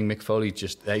imagining Mick Foley he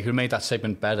would have made that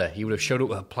segment better. He would have showed up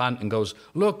with a plant and goes,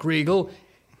 "Look, Regal,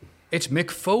 it's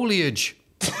Mick Foliage."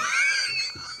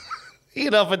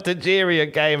 He'd offered Tajiri a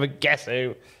game of Guess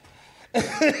Who. Oh,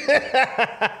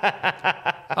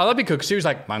 that'd be good, because he was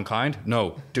like, "Mankind?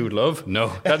 No. Dude Love?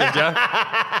 No."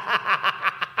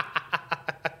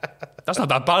 That's not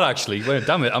that bad, actually. Well,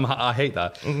 damn it, I hate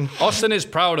that. Austin is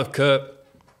proud of Kurt,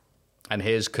 and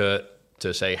here's Kurt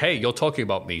to say, "Hey, you're talking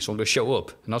about me, so I'm going to show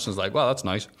up." And Austin's like, "Well, that's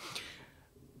nice."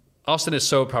 Austin is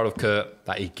so proud of Kurt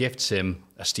that he gifts him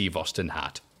a Steve Austin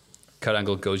hat. Kurt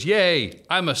Angle goes, "Yay,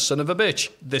 I'm a son of a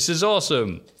bitch. This is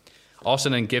awesome."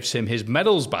 Austin then gives him his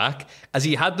medals back as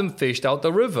he had them fished out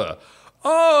the river.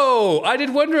 Oh, I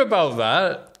did wonder about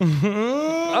that.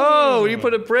 Oh, he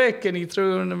put a brick and he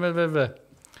threw it in the river.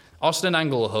 Austin and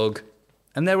Angle hug,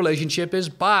 and their relationship is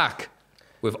back,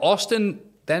 with Austin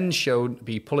then shown to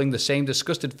be pulling the same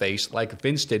disgusted face like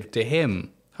Vince did to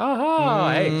him. Ha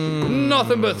ha! Hey,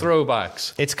 nothing but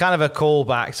throwbacks. It's kind of a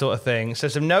callback sort of thing. So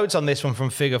some notes on this one from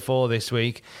Figure 4 this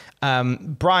week.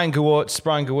 Brian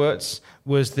Gewirtz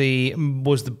was the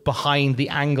behind the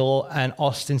Angle and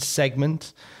Austin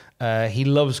segment. He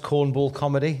loves cornball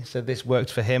comedy, so this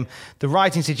worked for him. The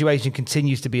writing situation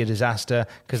continues to be a disaster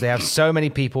because they have so many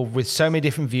people with so many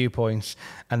different viewpoints,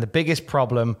 and the biggest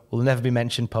problem will never be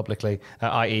mentioned publicly,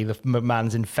 i.e. the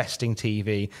McMahon's infesting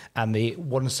TV and the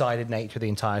one-sided nature of the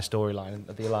entire storyline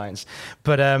of the alliance.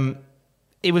 But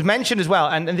it was mentioned as well,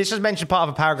 and this was mentioned part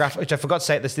of a paragraph, which I forgot to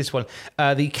say at this one.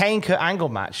 The Kane-Kurt Angle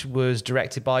match was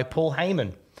directed by Paul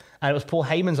Heyman, and it was Paul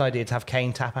Heyman's idea to have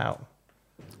Kane tap out.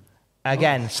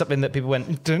 Again, something that people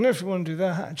went, "Don't know if you want to do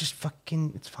that." Just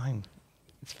fucking, it's fine.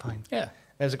 It's fine. Yeah.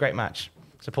 It was a great match.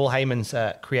 So Paul Heyman's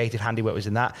creative handiwork was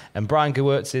in that, and Brian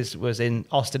Gewirtz's was in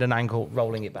Austin and Angle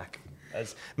rolling it back,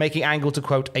 as making Angle, to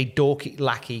quote, a dorky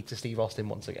lackey to Steve Austin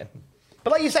once again.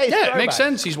 But like you say, it makes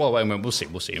sense. He's we'll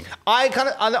see him.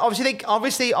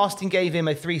 Obviously Austin gave him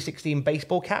a 316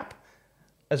 baseball cap,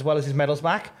 as well as his medals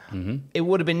back. Mm-hmm. It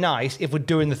would have been nice if we're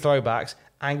doing the throwbacks.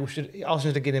 Austin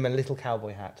should have given him a little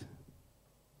cowboy hat.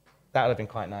 That would have been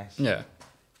quite nice. Yeah.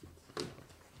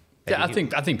 Yeah, I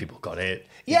think people got it.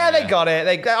 Yeah, they got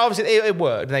it. Obviously it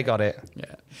worked. They got it.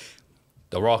 Yeah.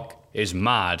 The Rock is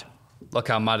mad. Look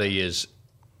how mad he is.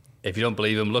 If you don't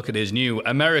believe him, look at his new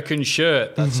American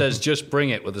shirt that says "Just Bring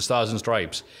It" with the stars and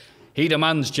stripes. He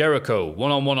demands Jericho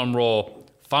one-on-one on Raw.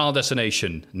 Final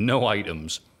destination, no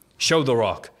items. Show The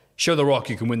Rock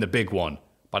you can win the big one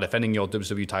by defending your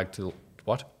WWE title.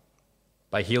 What?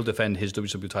 By he'll defend his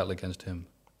WWE title against him.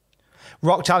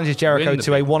 Rock challenges Jericho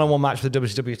to a one-on-one match for the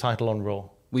WWE title on Raw.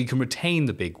 We can retain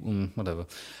the big... whatever.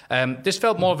 This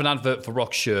felt more of an advert for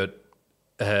Rock's shirt,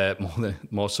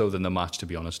 more so than the match, to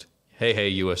be honest. Hey,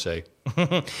 USA.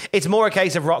 It's more a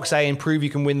case of Rock saying, "Prove you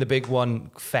can win the big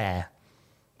one fair."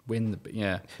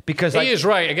 Yeah. Because he is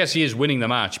right. I guess he is winning the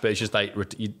match, but it's just like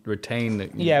you retain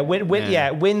the...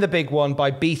 win the big one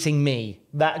by beating me.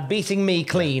 That beating me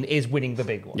clean is winning the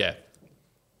big one. Yeah.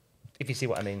 if you see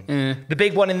what I mean. The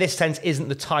big one in this sense isn't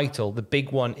the title. The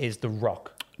big one is The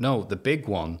Rock. No, the big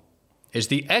one is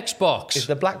the Xbox. Is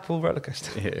the Blackpool roller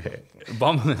coaster.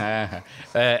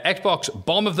 Xbox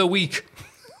Bomb of the Week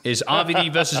is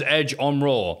RVD versus Edge on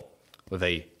Raw. With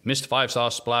a missed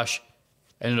 5-star splash,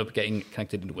 ended up getting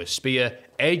connected into a spear.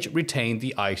 Edge retained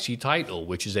the IC title,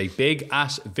 which is a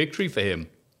big-ass victory for him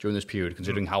during this period,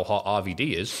 considering how hot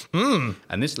RVD is.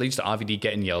 And this leads to RVD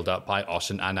getting yelled at by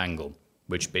Austin and Angle,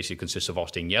 which basically consists of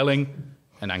Austin yelling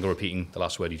and Angle repeating the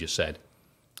last word he just said.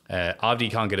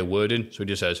 RVD can't get a word in, so he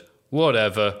just says,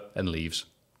 whatever, and leaves.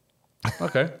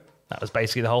 Okay. That was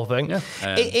basically the whole thing.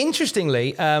 Yeah.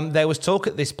 Interestingly, there was talk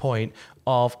at this point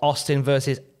of Austin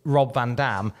versus Rob Van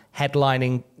Dam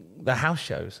headlining the house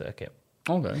show circuit.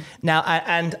 Okay. Now,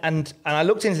 and I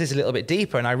looked into this a little bit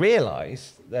deeper, and I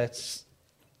realised that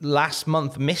last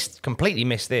month completely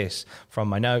missed this from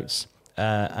my notes,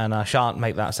 and I shan't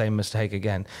make that same mistake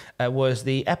again. Was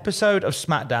the episode of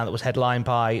SmackDown that was headlined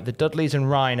by the Dudleys and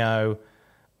Rhino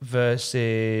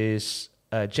versus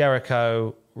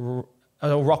Jericho,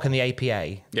 Rock and the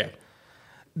APA. Yeah.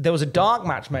 There was a dark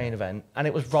match main event, and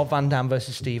it was Rob Van Dam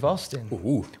versus Steve Austin,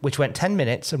 which went 10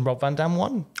 minutes, and Rob Van Dam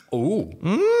won.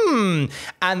 And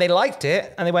they liked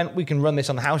it, and they went, we can run this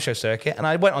on the house show circuit. And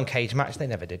I went on Cage Match. They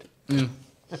never did.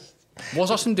 Was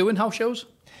Austin doing house shows?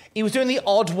 He was doing the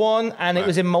odd one, and it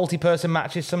was in multi-person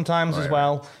matches sometimes as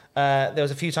well. There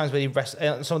was a few times where he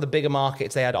some of the bigger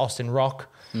markets, they had Austin Rock.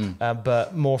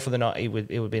 But more for the not, it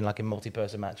would be in like in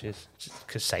multi-person matches,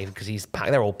 because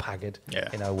they're all pagged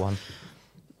in 01.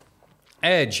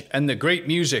 Edge and the great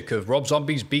music of Rob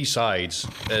Zombie's B-sides,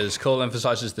 as Cole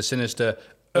emphasizes the sinister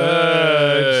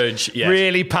urge. Yes.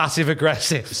 Really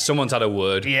passive-aggressive. Someone's had a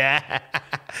word. Yeah.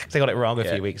 They got it wrong a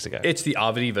few weeks ago. It's the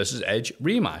RVD versus Edge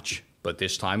rematch, but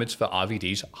this time it's for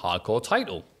RVD's hardcore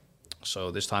title.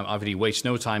 So this time RVD wastes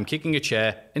no time kicking a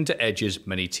chair into Edge's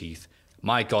many teeth.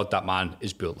 My God, that man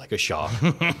is built like a shark.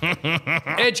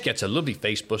 Edge gets a lovely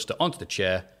face buster onto the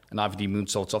chair, and RVD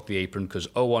moonsaults off the apron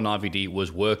because 01 RVD was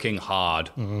working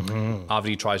hard.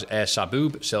 RVD tries air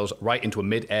saboob, sails right into a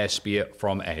mid-air spear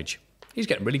from Edge. He's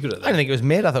getting really good at that. I didn't think it was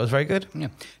mid. I thought it was very good. Yeah.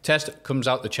 Test comes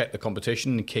out to check the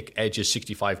competition and kick Edge's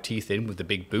 65 teeth in with the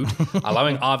big boot,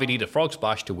 allowing RVD to frog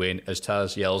splash to win as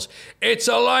Taz yells, "It's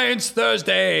Alliance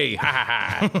Thursday!"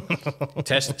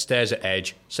 Test stares at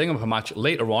Edge, setting up a match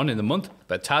later on in the month,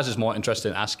 but Taz is more interested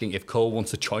in asking if Cole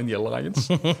wants to join the Alliance.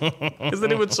 Because they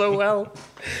do it so well.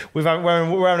 We're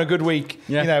having a good week.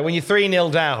 Yeah. You know, when you're 3-0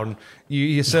 down,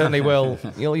 you certainly will.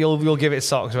 You'll give it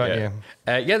socks, won't you?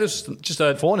 There's just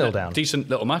a 4-0 down. Decent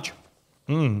little match.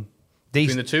 Between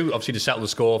the two, obviously to settle the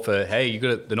score for, hey, you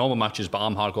got the normal matches, but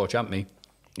I'm hardcore champ, me.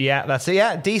 Yeah, that's it.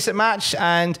 Yeah, decent match,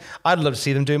 and I'd love to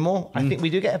see them do more. I think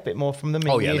we do get a bit more from them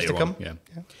in years to come. Yeah.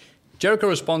 Jericho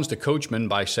responds to Coachman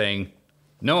by saying,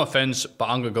 "No offense, but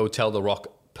I'm going to go tell The Rock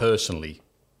personally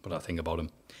what I think about him."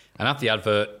 And after the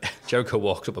advert, Jericho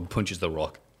walks up and punches The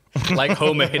Rock. Like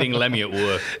Homer hitting Lemmy at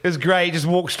work. It was great. Just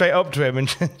walked straight up to him and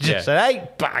just said, "Hey,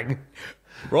 bang."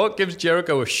 Rock gives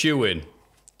Jericho a shoe-in.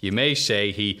 You may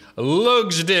say he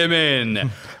lugsed him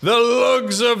in. The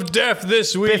lugs of death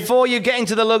this week. Before you get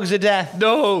into the lugs of death.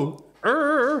 No.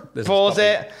 Pause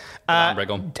it.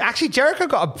 Actually, Jericho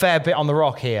got a fair bit on The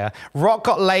Rock here. Rock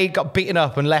got beaten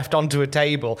up and left onto a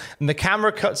table, and the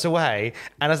camera cuts away,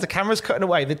 and as the camera's cutting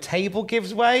away, the table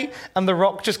gives way, and The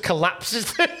Rock just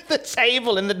collapses the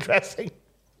table in the dressing.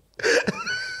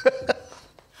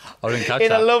 I didn't catch in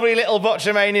that. A lovely little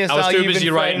Botchamania style. I was too busy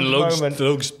writing lugs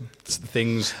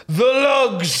things. The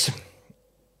lugs!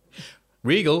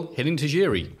 Regal hitting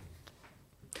Tajiri.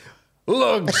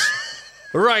 Lugs!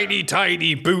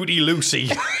 Righty-tighty,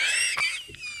 booty-loosey.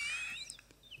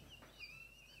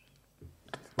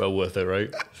 Well worth it,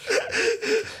 right?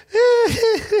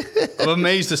 I'm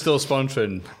amazed they're still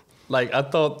sponsoring. Like, I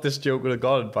thought this joke would have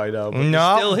gone by now, but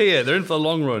they're still here. They're in for the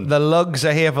long run. The lugs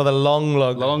are here for the long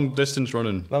lug. Long distance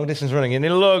running. Long distance running. And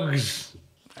it lugs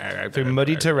through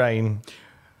muddy terrain.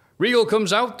 Regal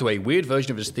comes out to a weird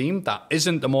version of his theme that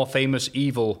isn't the more famous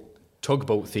evil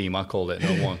tugboat theme, I called it,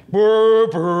 no one.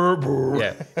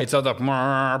 Yeah, it's not the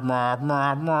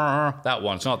that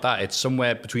one. It's not that. It's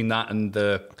somewhere between that and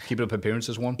the Keep It Up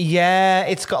Appearances one. Yeah,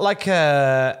 it's got like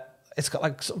sort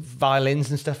of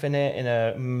violins and stuff in it in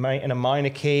a minor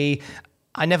key.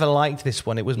 I never liked this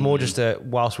one. It was more just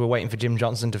whilst we're waiting for Jim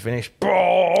Johnson to finish.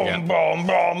 Boom, boom,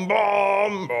 boom,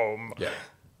 boom, boom. Yeah.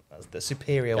 The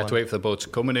superior one. Have to wait for the boats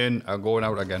coming in and going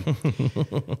out again.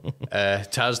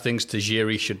 Taz thinks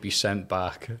Tajiri should be sent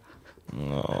back.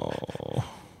 No.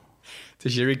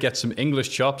 Tajiri gets some English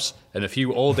chops and a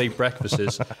few all-day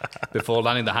breakfasts before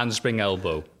landing the handspring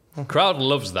elbow. Crowd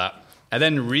loves that. And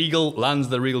then Regal lands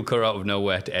the Regal cutter out of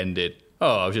nowhere to end it.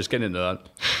 Oh, I was just getting into that.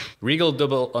 Regal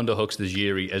double underhooks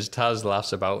Tajiri as Taz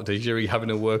laughs about Tajiri having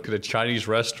to work at a Chinese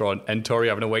restaurant and Tori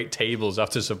having to wait tables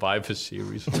after Survivor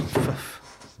Series.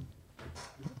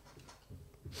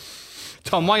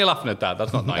 Tom, why are you laughing at that?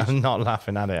 That's not nice. I'm not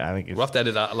laughing at it. I think we'll have to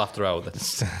edit that laughter out.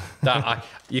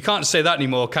 You can't say that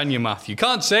anymore, can you, Matthew? You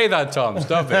can't say that, Tom.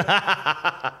 Stop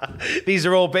it. These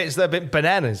are all bits that are a bit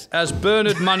bananas. As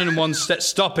Bernard Manning once said,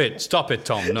 stop it,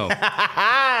 Tom. No.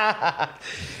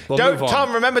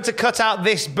 Tom, remember to cut out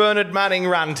this Bernard Manning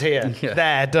rant here. Yeah.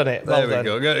 There, done it. Well there we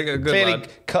go. Good Clearly lad.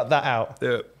 Cut that out.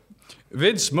 Yeah.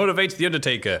 Vince motivates The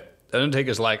Undertaker. The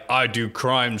Undertaker's like, I do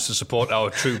crimes to support our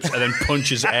troops, and then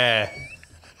punches air.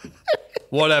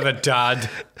 Whatever, Dad.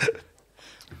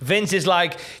 Vince is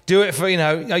like, do it for,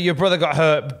 your brother got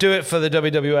hurt. Do it for the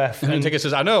WWF. And Undertaker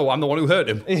says, I know, I'm the one who hurt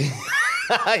him.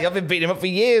 I've been beating him up for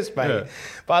years, mate. Yeah.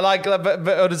 But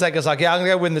Undertaker's like, yeah, I'm going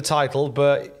to go win the title,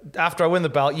 but after I win the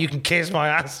belt, you can kiss my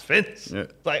ass, Vince. Yeah.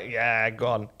 Like, yeah, go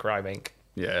on, Crime Inc.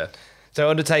 Yeah. So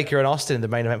Undertaker and Austin in the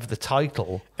main event for the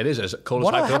title. It is, as Cole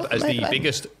has hyped up as the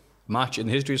biggest match in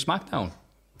the history of SmackDown.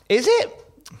 Is it?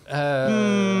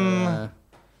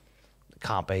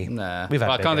 Can't be. Nah. I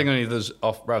can't think of any of those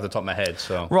right off the top of my head.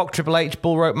 So Rock Triple H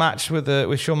bull rope match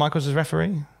with Shawn Michaels as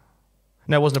referee.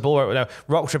 No, it wasn't a bull rope. No,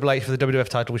 Rock Triple H for the WWF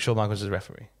title with Shawn Michaels as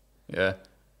referee. Yeah.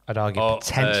 I'd argue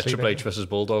potentially. Triple H versus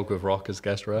Bulldog with Rock as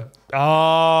guest ref.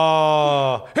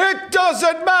 Oh, it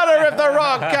doesn't matter if the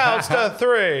Rock counts to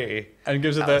 3. And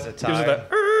gives it that.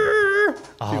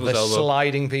 The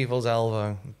sliding people's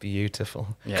elbow. Beautiful.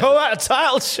 Yeah. Go out,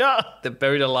 title shot. The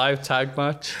Buried Alive tag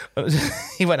match.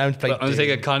 He went home to play.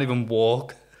 Undertaker can't even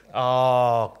walk.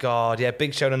 Oh, God. Yeah,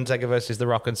 Big Show and Undertaker versus The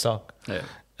Rock and Sock. Yeah.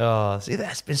 Oh, see,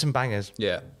 there's been some bangers.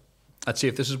 Yeah. Let's see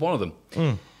if this is one of them.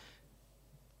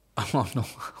 Oh, no.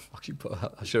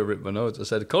 I should have written my notes. I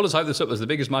said, Cole has hyped this up as the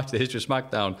biggest match in the history of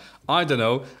SmackDown. I don't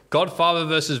know. Godfather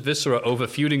versus Viscera over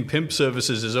feuding pimp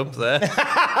services is up there.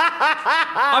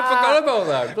 I forgot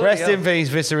about that. Rest in peace,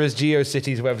 Viscera's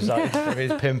GeoCities website for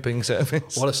his pimping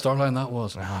service. What a storyline that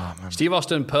was. Oh, man. Steve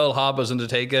Austin Pearl Harbor's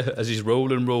Undertaker as he's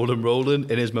rolling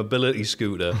in his mobility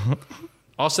scooter.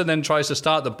 Austin then tries to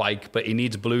start the bike, but he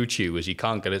needs Blue Chew as he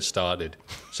can't get it started.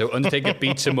 So Undertaker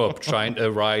beats him up trying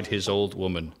to ride his old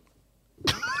woman.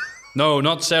 No,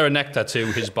 not Sarah Nectar to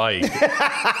his bike.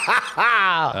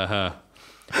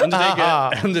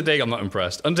 Undertaker, I'm not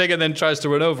impressed. Undertaker then tries to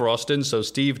run over Austin, so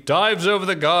Steve dives over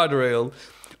the guardrail.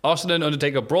 Austin and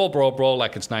Undertaker brawl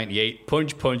like it's 98.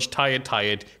 Punch, tired,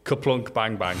 kaplunk,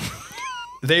 bang, bang.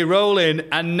 They roll in,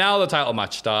 and now the title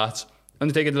match starts.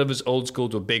 Undertaker delivers Old School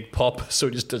to a big pop, so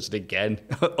he just does it again.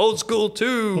 Old School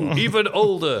 2, even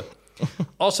older.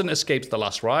 Austin escapes the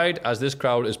last ride as this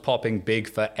crowd is popping big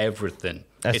for everything.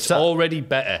 It's already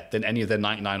better than any of the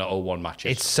 99 or 01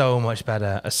 matches. It's so much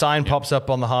better. A sign pops up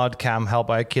on the hard cam held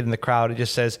by a kid in the crowd. It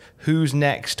just says, "Who's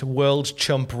next? World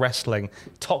Chump Wrestling.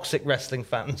 Toxic wrestling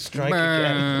fans strike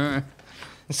again."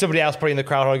 And somebody else probably in the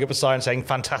crowd holding up a sign saying,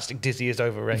 "Fantastic Dizzy is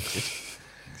overrated."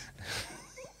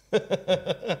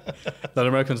 That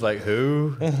American's like,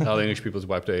 who? Now the English people's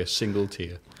wiped away a single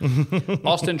tear.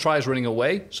 Austin tries running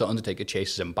away, so Undertaker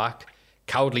chases him back.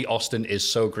 Cowardly Austin is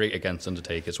so great against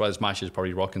Undertaker. That's why this match is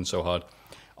probably rocking so hard.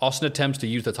 Austin attempts to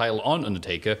use the title on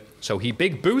Undertaker, so he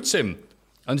big boots him.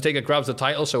 Undertaker grabs the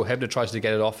title, so Hebner tries to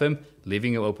get it off him,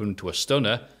 leaving him open to a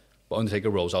stunner, but Undertaker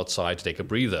rolls outside to take a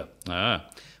breather.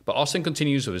 But Austin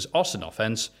continues with his Austin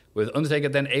offense, with Undertaker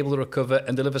then able to recover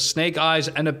and deliver snake eyes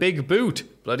and a big boot.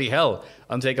 Bloody hell.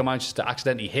 Undertaker manages to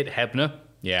accidentally hit Hebner.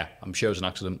 Yeah, I'm sure it was an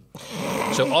accident.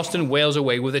 So Austin wails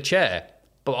away with a chair.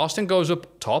 But Austin goes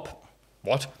up top.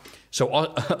 What? So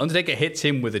Undertaker hits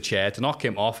him with a chair to knock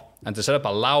him off and to set up a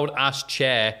loud-ass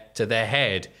chair to their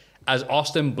head as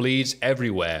Austin bleeds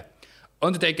everywhere.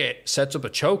 Undertaker sets up a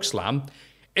choke slam.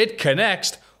 It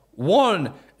connects.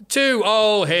 1, 2.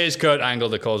 Oh, here's Kurt Angle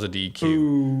to cause a DQ.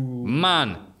 Ooh.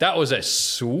 Man, that was a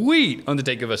sweet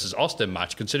Undertaker versus Austin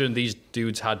match, considering these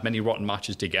dudes had many rotten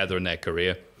matches together in their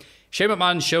career. Shane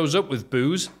McMahon shows up with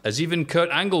booze, as even Kurt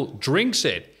Angle drinks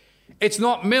it. It's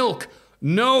not milk.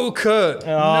 No, Kurt.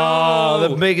 Oh, no.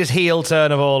 The biggest heel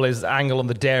turn of all is Angle on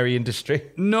the dairy industry.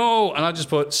 No, and I just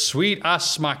put sweet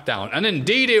ass SmackDown, and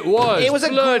indeed it was. It was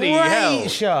bloody a great hell.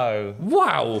 show.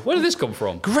 Wow, where did this come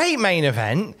from? Great main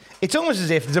event. It's almost as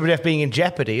if the WWF being in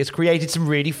jeopardy has created some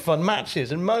really fun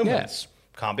matches and moments. Yeah.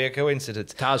 Can't be a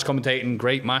coincidence. Taz commentating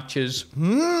great matches.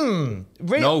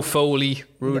 No Foley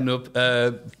ruining up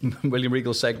William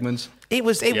Regal segments. It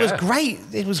was great.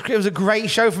 It was a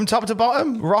great show from top to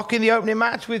bottom. Rock in the opening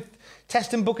match with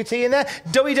Test and Booker T in there.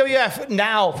 WWF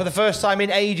now, for the first time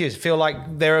in ages, feel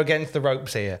like they're against the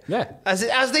ropes here. Yeah. As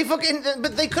they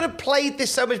but they could have played this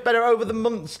so much better over the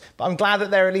months. But I'm glad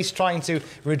that they're at least trying to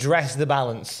redress the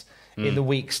balance in the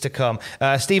weeks to come.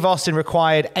 Steve Austin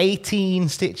required 18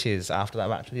 stitches after that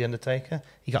match with The Undertaker.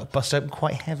 He got busted open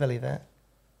quite heavily there.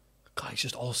 God, he's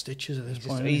just all stitches at this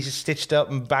point. He's just stitched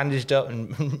up and bandaged up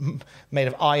and made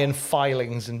of iron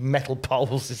filings and metal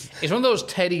poles. It's one of those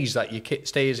teddies that you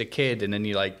stay as a kid and then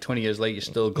you 20 years later you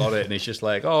still got it and it's just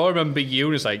like, oh, I remember you.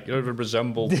 And it's like, you don't even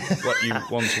resemble what you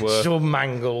once were. So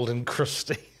mangled and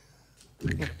crusty.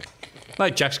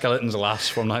 Like Jack Skellington's lass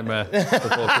from Nightmare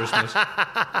Before Christmas.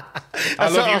 I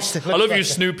love you,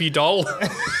 Snoopy doll.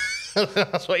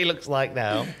 That's what he looks like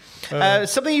now.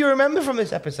 Something you remember from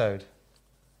this episode?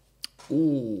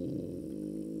 Ooh.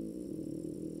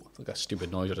 I think that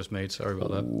stupid noise I just made. Sorry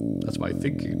about that. That's my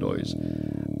thinking noise.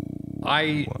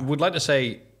 I would like to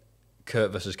say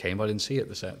Kurt versus Kane, but I didn't see it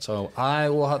the set. So I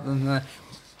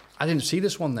didn't see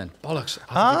this one then. Bollocks. I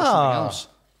think it was something else.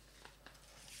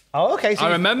 Oh, okay. So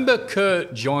I remember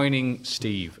Kurt joining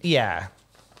Steve. Yeah.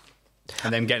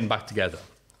 And then getting back together.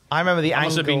 I remember the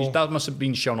angle. That must have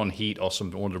been shown on Heat or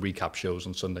one of the recap shows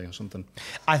on Sunday or something.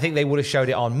 I think they would have showed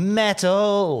it on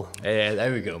Metal. Yeah,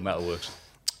 there we go. Metal works.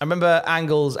 I remember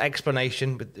Angle's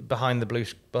explanation behind the blue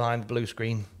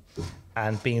screen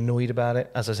and being annoyed about it,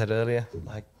 as I said earlier.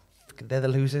 Like, they're the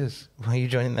losers. Why are you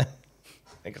joining them?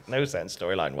 Makes no sense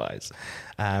storyline-wise.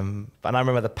 And I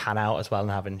remember the pan out as well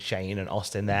and having Shane and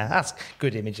Austin there. That's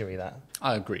good imagery, that.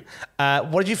 I agree.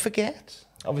 What did you forget?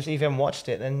 Obviously, if you haven't watched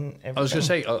it, then... I was going to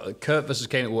say, Kurt versus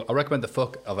Kane, I recommend the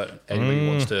fuck of it. Anybody who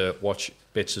wants to watch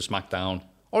bits of SmackDown,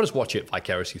 or just watch it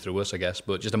vicariously through us, I guess,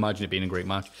 but just imagine it being a great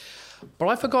match. But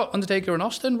I forgot Undertaker and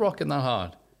Austin rocking that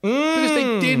hard. Because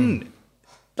they didn't.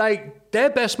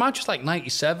 Their best match was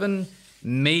 97,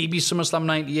 maybe SummerSlam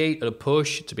 98 at a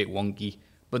push. It's a bit wonky.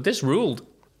 But this ruled.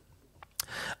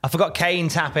 I forgot Kane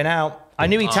tapping out. I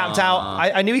knew he tapped out.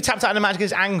 I knew he tapped out in the match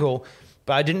against Angle,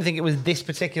 but I didn't think it was this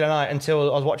particular night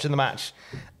until I was watching the match.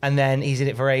 And then he's in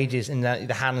it for ages, and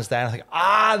the hand's there. And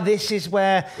I think, this is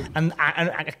where... And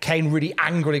Kane really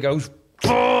angrily goes,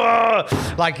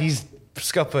 like he's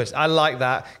scuppered. I like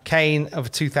that. Kane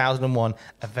of 2001,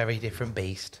 a very different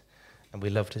beast. And we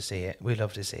love to see it. We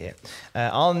love to see it. We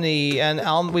love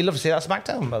to see that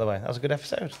SmackDown, by the way. That was a good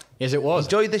episode. Yes, it was.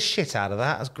 Enjoyed the shit out of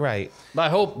that. That's great. I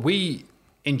hope we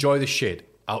enjoy the shit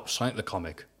outside the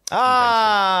comic.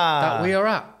 That we are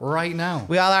at right now.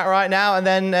 We are at right now, and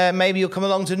then maybe you'll come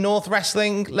along to North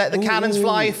Wrestling, let the cannons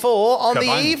fly for on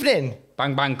the evening.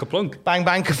 Bang, bang, kaplunk. Bang,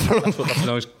 bang, kaplunk. That's what that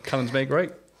noise cannons make,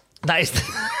 right? That is...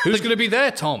 Who's going to be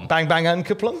there, Tom? Bang, bang, and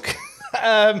kaplunk.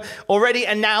 Already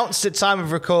announced at time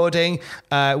of recording,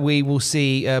 we will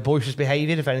see Boisterous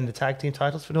Behaviour defending the tag team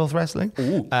titles for North Wrestling.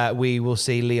 We will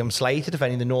see Liam Slater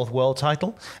defending the North World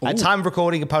title. At time of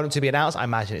recording, opponent to be announced. I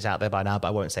imagine it's out there by now, but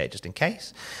I won't say it just in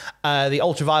case. The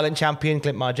Ultraviolent champion,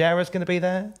 Clint Margera, is going to be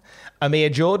there. Amir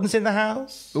Jordan's in the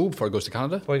house. Before he goes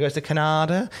to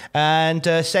Canada. And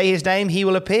say his name, he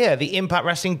will appear. The Impact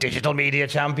Wrestling Digital Media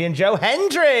Champion, Joe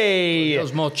Hendry.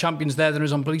 There's more champions there than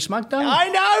is on bloody SmackDown. I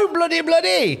know, bloody.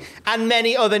 And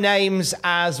many other names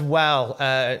as well.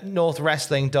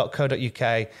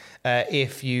 northwrestling.co.uk.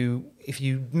 If you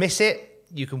miss it,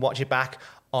 you can watch it back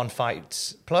on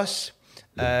Fights Plus.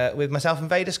 With myself and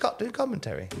Vader Scott doing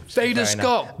commentary. Vader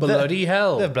Scott, bloody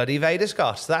hell. The bloody Vader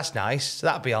Scott. So that's nice. So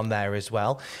that'll be on there as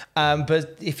well.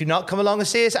 But if you're not, come along and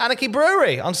see us at Anarchy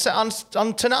Brewery on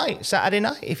tonight, Saturday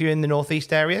night. If you're in the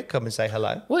Northeast area, come and say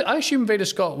hello. Well, I assume Vader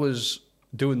Scott was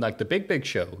doing the big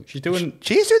show. She's doing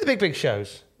the big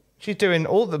shows. She's doing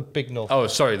all the big North. Oh,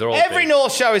 sorry, they're all Every big.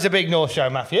 North show is a big North show,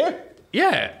 Matthew.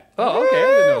 Yeah. Oh, okay. I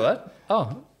didn't know that.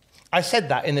 Oh. I said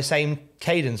that in the same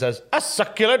cadence as a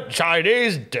succulent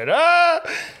Chinese dinner.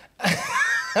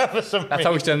 For some reason. That's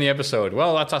how we end the episode.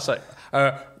 Well, that's us.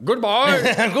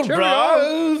 Goodbye.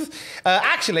 Goodbye.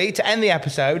 Actually, to end the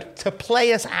episode, to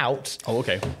play us out. Oh,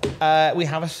 okay. We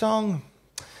have a song.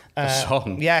 A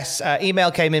song? Yes.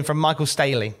 Email came in from Michael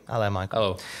Staley. Hello, Michael.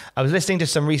 Hello. I was listening to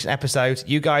some recent episodes.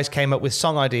 You guys came up with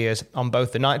song ideas on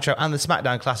both the Nitro and the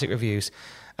SmackDown Classic reviews.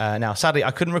 Now, sadly,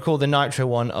 I couldn't recall the Nitro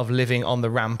one of Living on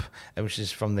the Ramp, which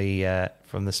is from the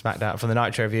SmackDown, from the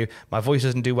Nitro review. My voice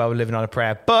doesn't do well with Living on a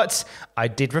Prayer, but I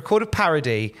did record a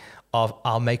parody of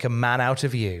I'll Make a Man Out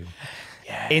of You.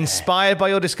 Yeah. Inspired by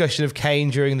your discussion of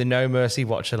Kane during the No Mercy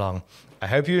watch-along. I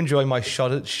hope you enjoy my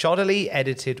shoddily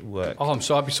edited work. Oh, I'm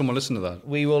so happy someone listened to that.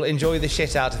 We will enjoy the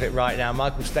shit out of it right now.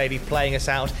 Michael Staley playing us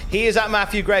out. He is at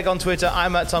Matthew Gregg on Twitter.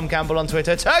 I'm at Tom Campbell on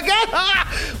Twitter. Together,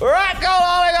 We're at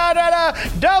Cultaholic on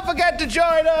Twitter. Don't forget to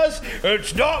join us.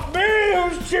 It's not me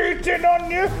who's cheating on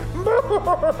you.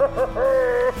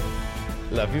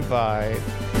 Love you, bye.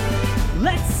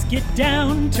 Let's get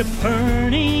down to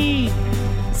Bernie,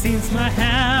 since my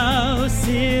house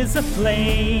is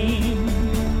aflame.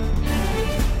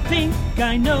 Think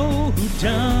I know who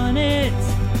done it.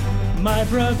 My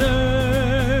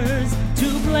brother's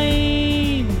to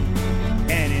blame.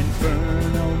 An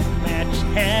infernal match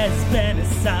has been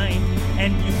assigned,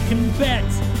 and you can bet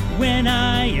when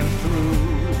I am through,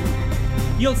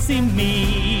 you'll see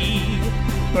me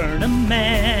burn a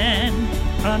man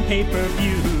on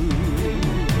pay-per-view.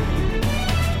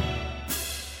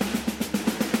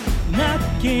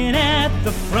 Knocking at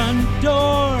the front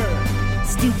door,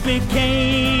 Stupid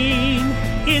Kane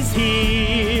is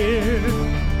here.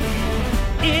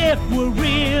 If we're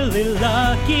really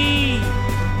lucky,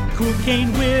 Cool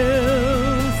Kane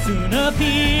will soon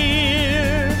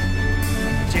appear.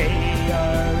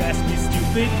 JR asked me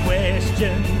stupid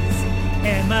questions,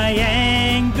 and my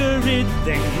anger it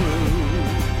then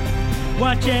grew.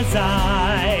 Watch as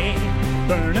I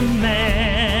burn a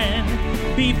man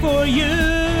before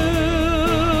you.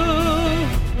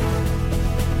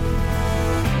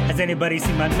 Has anybody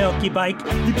seen my Milky Bike?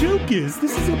 The joke is,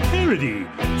 this is a parody.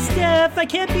 Steph, I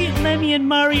can't beat Lemmy in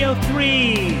Mario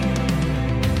 3.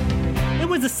 It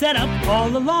was a setup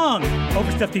all along.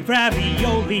 Overstuffed beef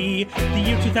ravioli. The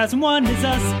year 2001 is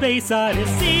a space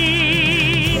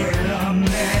odyssey.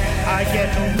 I get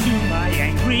home to my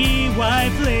angry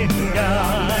wife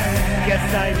Linda.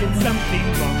 Guess I did something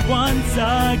wrong once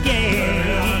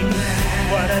again.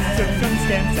 What a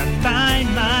circumstance I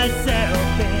find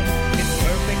myself in.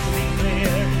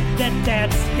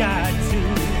 That's got to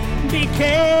be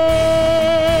Kane.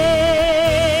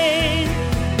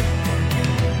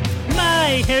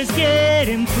 My hair's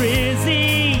getting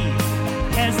frizzy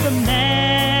as the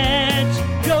match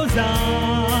goes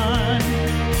on.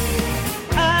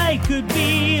 I could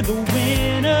be the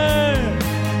winner,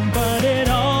 but it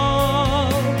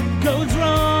all goes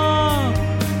wrong.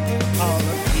 I'll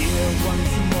appear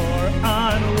once more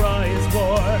on Roy's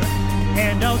War,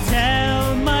 and I'll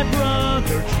tell my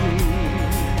brother true.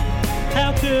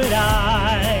 How could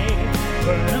I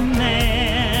burn a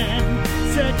man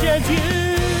such as you?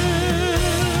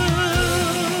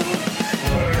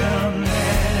 Burn a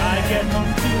man. I get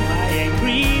home to my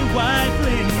angry wife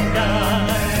Linda.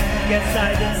 Guess I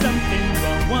did something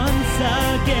wrong once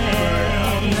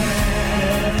again.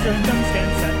 What a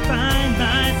circumstance I find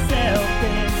myself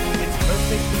in. It's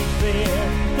perfectly clear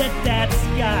that that's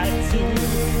got to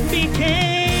be Kane.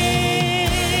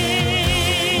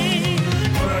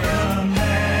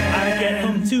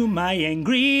 To my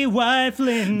angry wife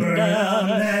Linda,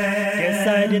 guess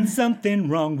I did something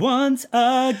wrong once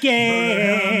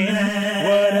again.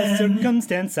 What a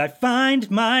circumstance I find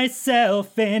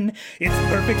myself in. It's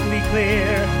perfectly clear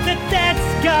that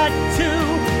that's got to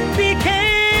be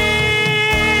Kane.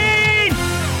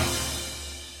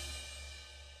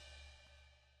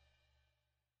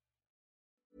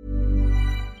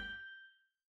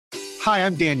 Hi,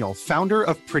 I'm Daniel, founder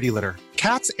of Pretty Litter.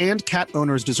 Cats and cat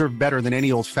owners deserve better than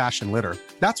any old-fashioned litter.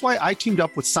 That's why I teamed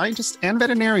up with scientists and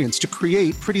veterinarians to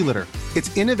create Pretty Litter.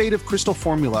 Its innovative crystal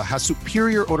formula has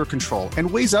superior odor control and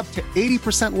weighs up to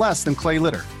 80% less than clay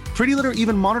litter. Pretty Litter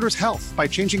even monitors health by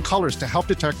changing colors to help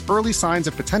detect early signs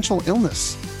of potential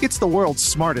illness. It's the world's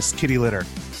smartest kitty litter.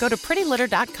 Go to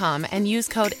prettylitter.com and use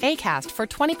code ACAST for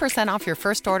 20% off your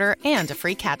first order and a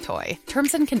free cat toy.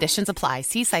 Terms and conditions apply.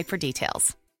 See site for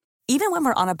details. Even when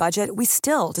we're on a budget, we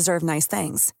still deserve nice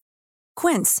things.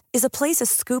 Quince is a place to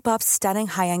scoop up stunning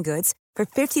high-end goods for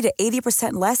 50 to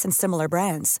 80% less than similar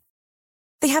brands.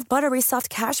 They have buttery soft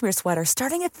cashmere sweaters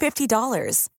starting at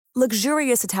 $50,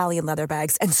 luxurious Italian leather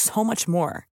bags, and so much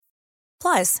more.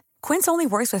 Plus, Quince only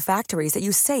works with factories that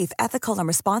use safe, ethical, and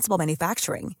responsible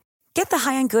manufacturing. Get the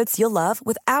high-end goods you'll love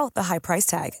without the high price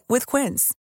tag with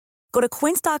Quince. Go to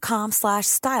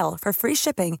quince.com/style for free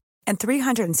shipping and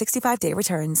 365-day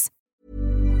returns.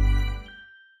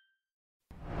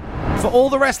 For all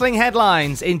the wrestling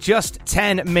headlines in just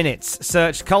 10 minutes,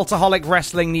 search Cultaholic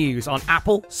Wrestling News on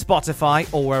Apple, Spotify,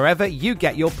 or wherever you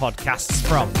get your podcasts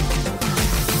from.